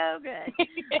good.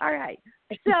 All right.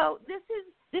 So this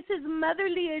is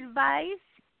motherly advice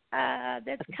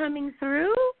that's coming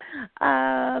through.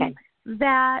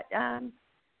 That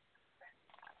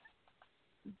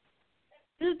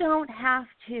you don't have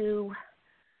to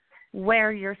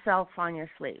wear yourself on your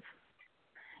sleeve.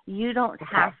 You don't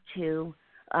have to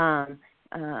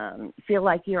feel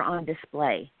like you're on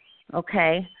display.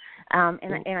 Okay.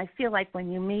 And I feel like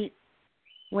when you meet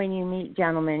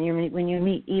gentlemen, when you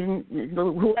meet even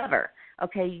whoever,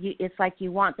 okay, it's like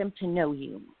you want them to know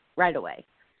you right away.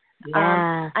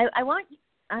 Yeah. I want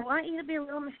you to be a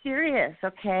little mysterious,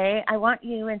 okay? I want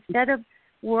you, instead of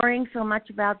worrying so much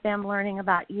about them learning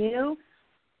about you,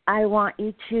 I want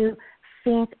you to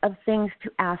think of things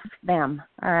to ask them,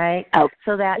 all right? Oh.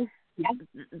 So that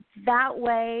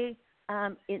way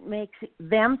it makes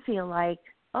them feel like,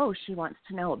 oh, she wants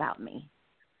to know about me.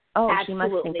 Oh, Absolutely.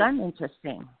 She must think I'm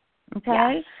interesting.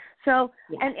 Okay? Yes. So,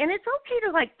 yes. and it's okay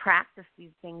to, like, practice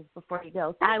these things before you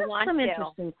go. I want some to.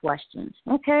 interesting questions,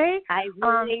 okay? I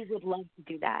really would love to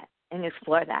do that and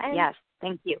explore that. Yes.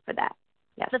 Thank you for that.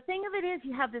 Yes. The thing of it is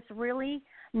you have this really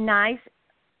nice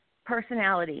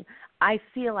personality. I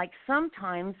feel like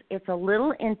sometimes it's a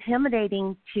little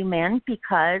intimidating to men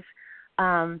because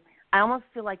I almost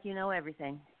feel like you know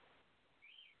everything.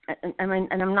 And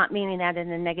I'm not meaning that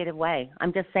in a negative way.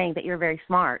 I'm just saying that you're very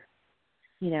smart,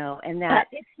 and that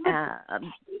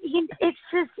it's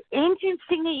just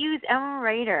interesting to use Emma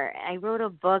Rader. I wrote a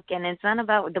book, and it's not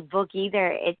about the book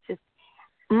either. It's just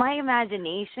my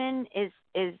imagination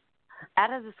is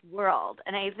out of this world,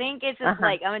 and I think it's just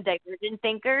like I'm a divergent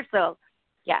thinker. So,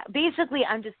 yeah, basically,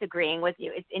 I'm just agreeing with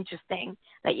you. It's interesting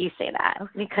that you say that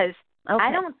because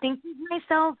I don't think of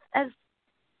myself as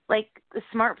like a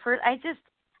smart person.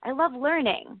 I love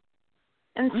learning.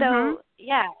 And so,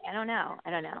 I don't know.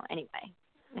 Anyway,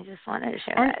 I just wanted to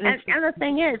share that. And the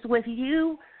thing is, with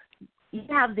you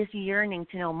have this yearning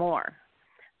to know more.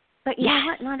 But you know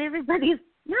what? Not everybody's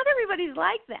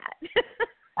like that.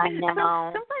 I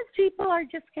know. Sometimes people are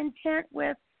just content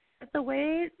with the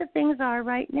way the things are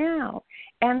right now.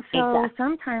 And so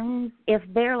sometimes if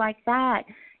they're like that,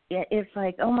 it's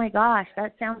like, oh, my gosh,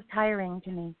 that sounds tiring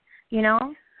to me,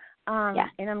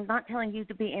 And I'm not telling you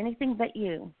to be anything but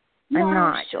you. No, I'm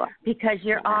not. Sure. Because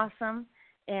you're awesome.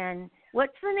 And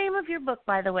what's the name of your book,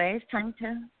 by the way? It's time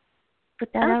to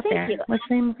put that out there. You. What's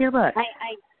the name of your book?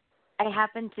 I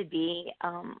happen to be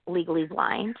legally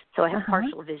blind, so I have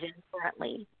partial vision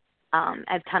currently. I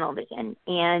have tunnel vision.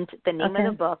 And the name of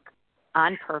the book,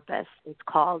 on purpose, is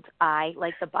called I,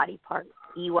 like the body part,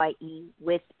 EYE,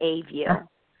 with a view.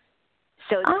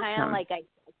 So it's kind of like a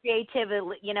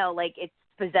creativity, like it's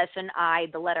possession I,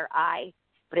 the letter I,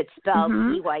 but it's spelled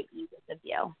EYE with a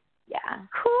view. Yeah.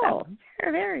 Cool.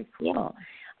 So, very cool.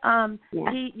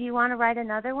 Do you want to write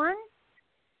another one?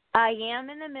 I am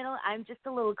in the middle. I'm just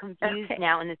a little confused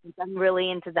now in the sense I'm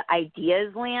really into the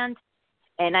ideas land,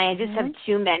 and I just have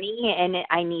too many, and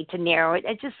I need to narrow it.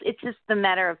 It's just a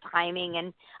matter of timing,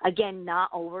 and again, not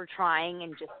over trying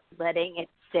and just letting it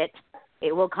sit.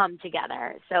 It will come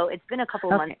together. So it's been a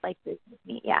couple of months like this with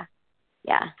me. Yeah.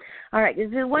 Yeah. All right.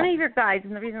 This is one of your guides,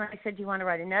 and the reason I said you want to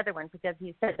write another one because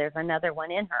you said there's another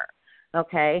one in her.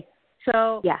 Okay.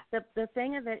 So the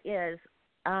thing of it is,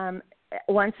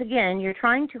 once again, you're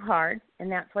trying too hard,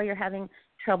 and that's why you're having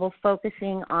trouble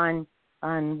focusing on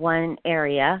one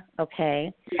area.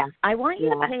 Okay. Yeah. I want you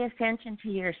to pay attention to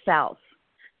yourself.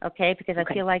 Okay, because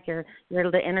I feel like the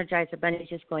Energizer Bunny is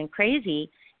just going crazy,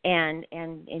 and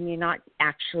you're not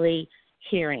actually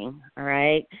hearing, all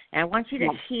right? And I want you to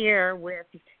hear with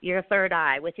your third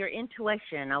eye, with your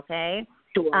intuition, okay?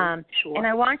 Sure. And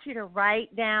I want you to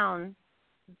write down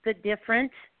the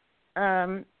different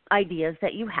ideas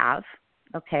that you have,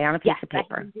 okay, on a piece of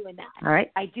paper. I'm doing that. All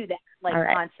right? I do that,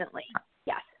 constantly.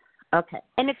 Yes. Okay.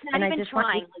 And it's not even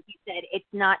trying, like you said. It's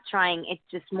not trying. It's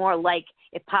just more like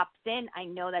it pops in. I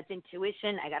know that's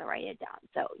intuition. I got to write it down.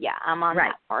 So, yeah, I'm on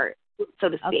that part, so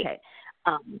to speak. Okay.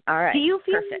 All right. Do you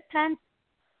feel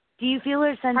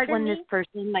a sense when this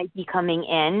person might be coming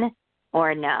in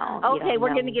or no? Okay,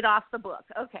 we're going to get off the book.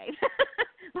 Okay.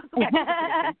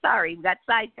 Sorry, got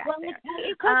sidetracked there.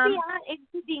 It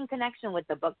could be in connection with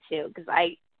the book, too, because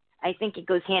I I think it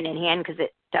goes hand in hand because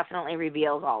it definitely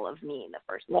reveals all of me in the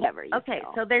first whatever you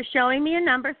feel. So they're showing me a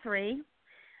number 3.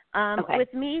 Okay.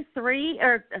 With me, 3,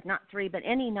 or not 3, but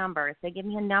any number. If they give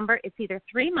me a number, it's either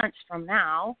 3 months from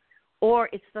now or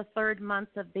it's the 3rd month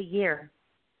of the year.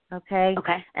 Okay?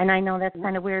 Okay. And I know that's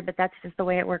kind of weird, but that's just the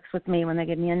way it works with me when they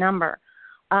give me a number.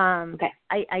 Okay.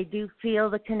 I do feel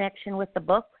the connection with the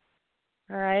book.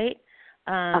 All right?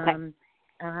 Okay.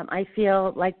 I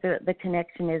feel like the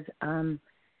connection is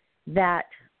that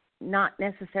not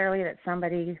necessarily that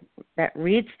somebody that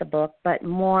reads the book, but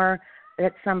more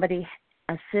that somebody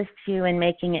assists you in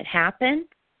making it happen.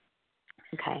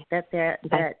 Okay. That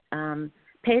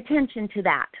pay attention to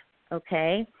that.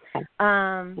 Okay. Okay.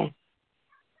 Okay.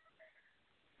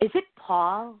 Is it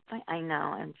Paul? I know.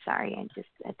 I'm sorry. I just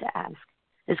had to ask.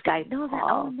 This guy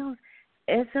Paul. No,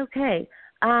 it's okay.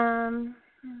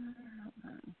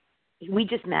 We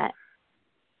just met.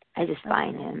 I just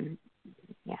find him.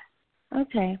 Yeah.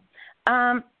 Okay.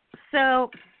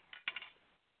 So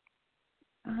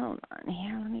hold on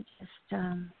here. Let me just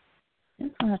want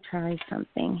to try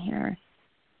something here.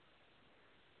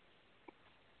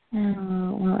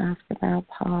 We'll ask about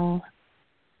Paul.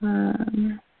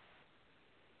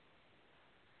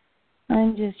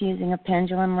 I'm just using a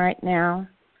pendulum right now.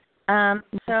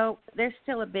 So there's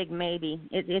still a big maybe.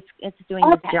 It's doing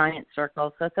this giant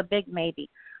circle, so it's a big maybe.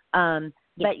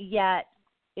 But yet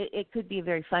it could be a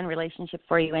very fun relationship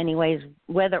for you anyways,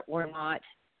 whether or not,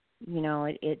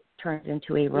 it turns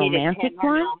into a romantic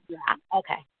one. Yeah.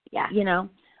 Okay. Yeah.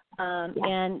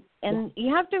 And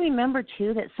you have to remember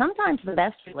too that sometimes the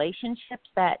best relationships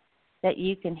that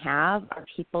you can have are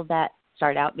people that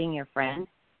start out being your friend.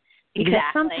 Because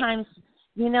sometimes,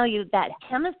 that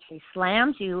chemistry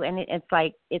slams you, and it's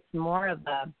like it's more of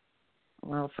a,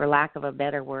 well, for lack of a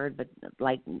better word, but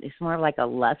like it's more like a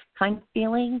lust kind of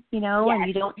feeling, and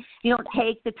you don't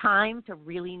take the time to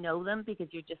really know them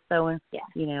because you're just so, it's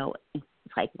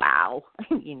like wow,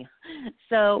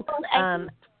 So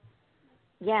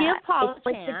give Paul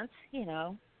a chance,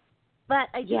 But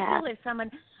I do feel there's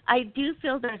someone. I do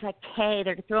feel there's a K.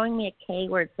 They're throwing me a K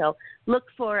word, so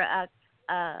look for a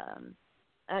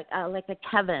like a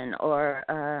Kevin or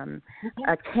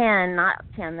a Ken, not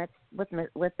Ken. That's with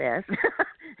this.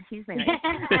 He's married.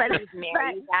 He's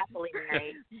married. He's happily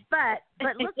married. But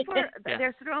look for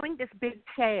they're throwing this big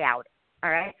K out. All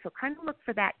right, so kind of look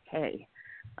for that K.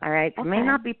 All right, it may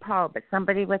not be Paul, but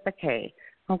somebody with a K.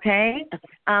 Okay.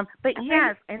 But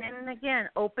yes, and then again,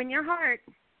 open your heart.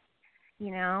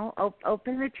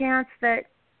 Open the chance that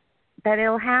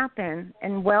it'll happen,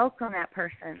 and welcome that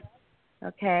person.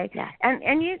 Okay. Yeah.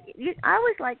 And you I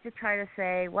always like to try to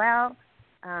say, well,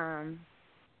 I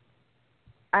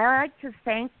like to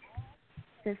thank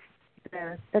the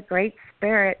Great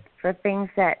Spirit for things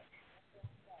that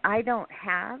I don't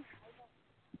have,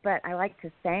 but I like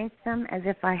to thank them as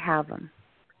if I have them.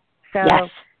 So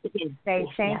say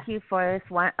thank you for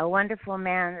this a wonderful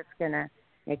man that's going to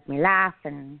make me laugh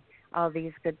and all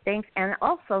these good things. And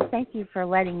also thank you for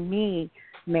letting me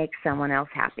make someone else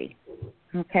happy.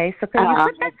 Okay, so can you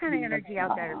put that kind of energy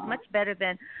out there? It's much better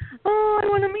than, I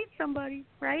want to meet somebody,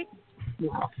 right?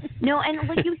 No, and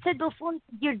like you said before,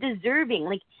 you're deserving.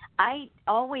 Like I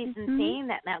always am saying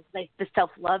that now, like the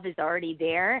self-love is already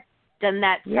there. Done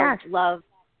that self-love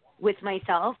with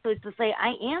myself. So it's just like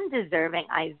I am deserving.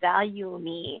 I value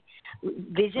me,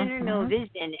 vision or no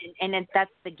vision, and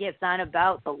that's the gift. It's not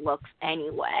about the looks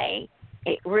anyway.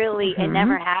 It really, it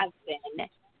never has been.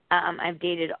 I've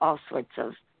dated all sorts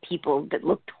of people that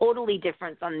look totally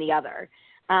different from the other,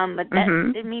 but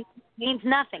that it means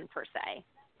nothing per se.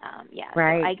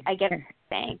 Right. So I get what you're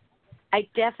saying. I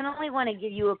definitely want to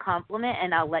give you a compliment,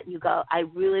 and I'll let you go. I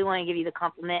really want to give you the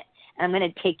compliment, and I'm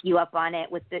going to take you up on it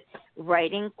with the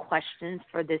writing questions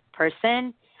for this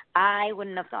person. I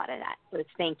wouldn't have thought of that, so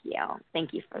thank you.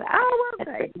 Thank you for that. Oh,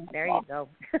 well, good. There you go.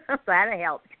 Glad I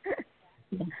helped.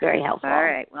 It's very helpful. All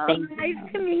right. Well,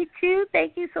 nice to meet you.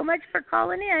 Thank you so much for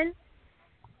calling in.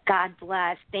 God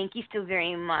bless. Thank you so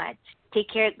very much. Take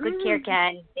care. Good care,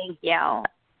 Ken. Thank you.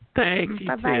 Thank you,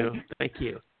 Bye-bye. too. Thank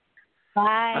you.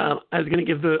 Bye. I was going to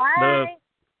give Bye.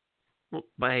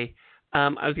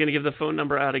 I was going to give the phone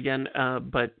number out again,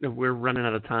 but we're running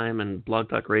out of time, and Blog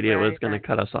Talk Radio is going to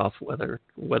cut us off whether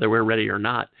we're ready or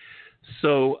not.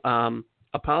 So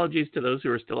apologies to those who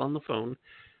are still on the phone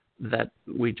that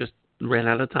we just ran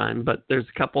out of time, but there's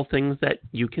a couple things that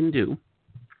you can do.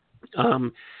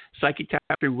 Psychic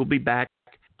Tapestry will be back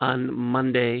on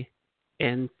Monday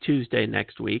and Tuesday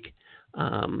next week.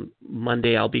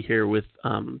 Monday I'll be here with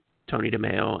Tony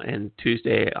DeMeo, and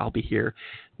Tuesday I'll be here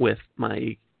with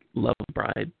my love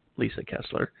bride, Lisa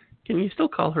Kessler. can you still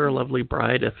call her a lovely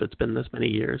bride if it's been this many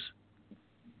years?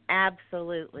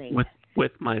 Absolutely.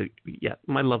 With my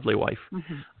lovely wife,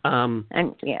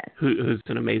 and yes, who's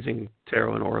an amazing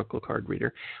tarot and oracle card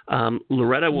reader.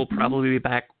 Loretta will probably be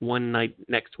back one night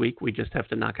next week. We just have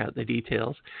to knock out the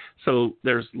details. So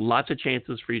there's lots of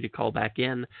chances for you to call back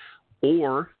in,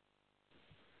 or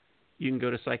you can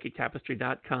go to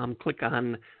psychictapestry.com, click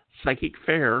on Psychic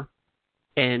Fair,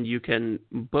 and you can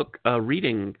book a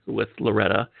reading with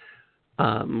Loretta.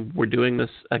 We're doing this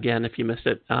again, if you missed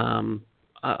it,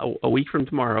 a week from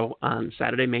tomorrow on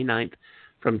Saturday, May 9th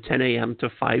from 10 a.m. to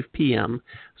 5 p.m.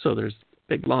 So there's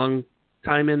big, long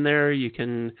time in there. You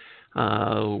can,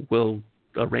 we'll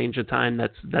arrange a time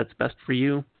that's best for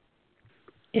you.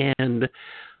 And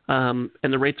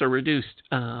the rates are reduced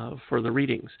for the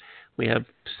readings. We have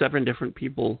 7 different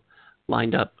people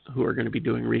lined up who are going to be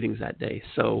doing readings that day.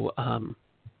 So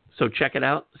so check it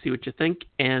out, see what you think,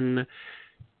 and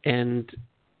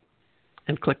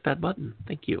click that button.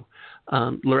 Thank you.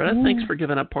 Loretta, thanks for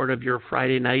giving up part of your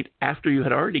Friday night after you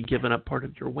had already given up part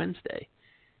of your Wednesday.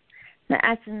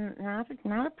 That's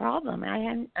not a problem.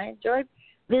 I enjoyed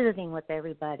visiting with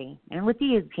everybody and with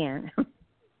you, Ken.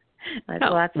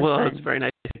 Lots of fun. It's very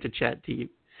nice to chat to you.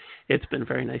 It's been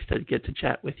very nice to get to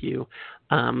chat with you.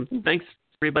 Thanks,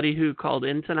 everybody who called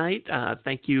in tonight.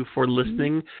 Thank you for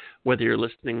listening, whether you're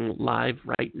listening live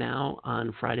right now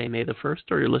on Friday, May the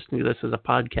 1st, or you're listening to this as a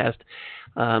podcast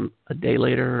a day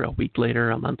later, a week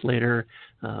later, a month later,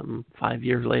 5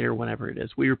 years later, whenever it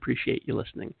is. We appreciate you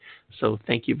listening. So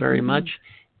thank you very much.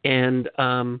 And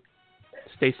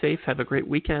stay safe. Have a great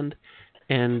weekend.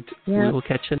 And we will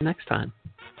catch you next time.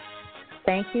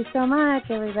 Thank you so much,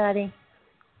 everybody.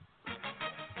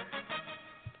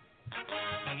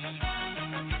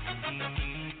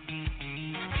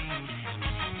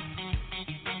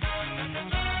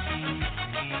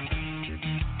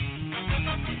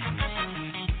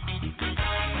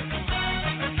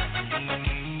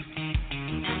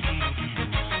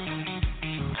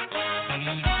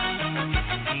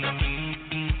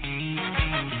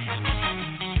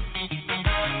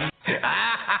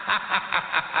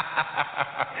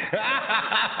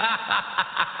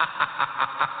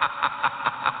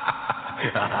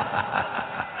 Ha ha ha ha ha!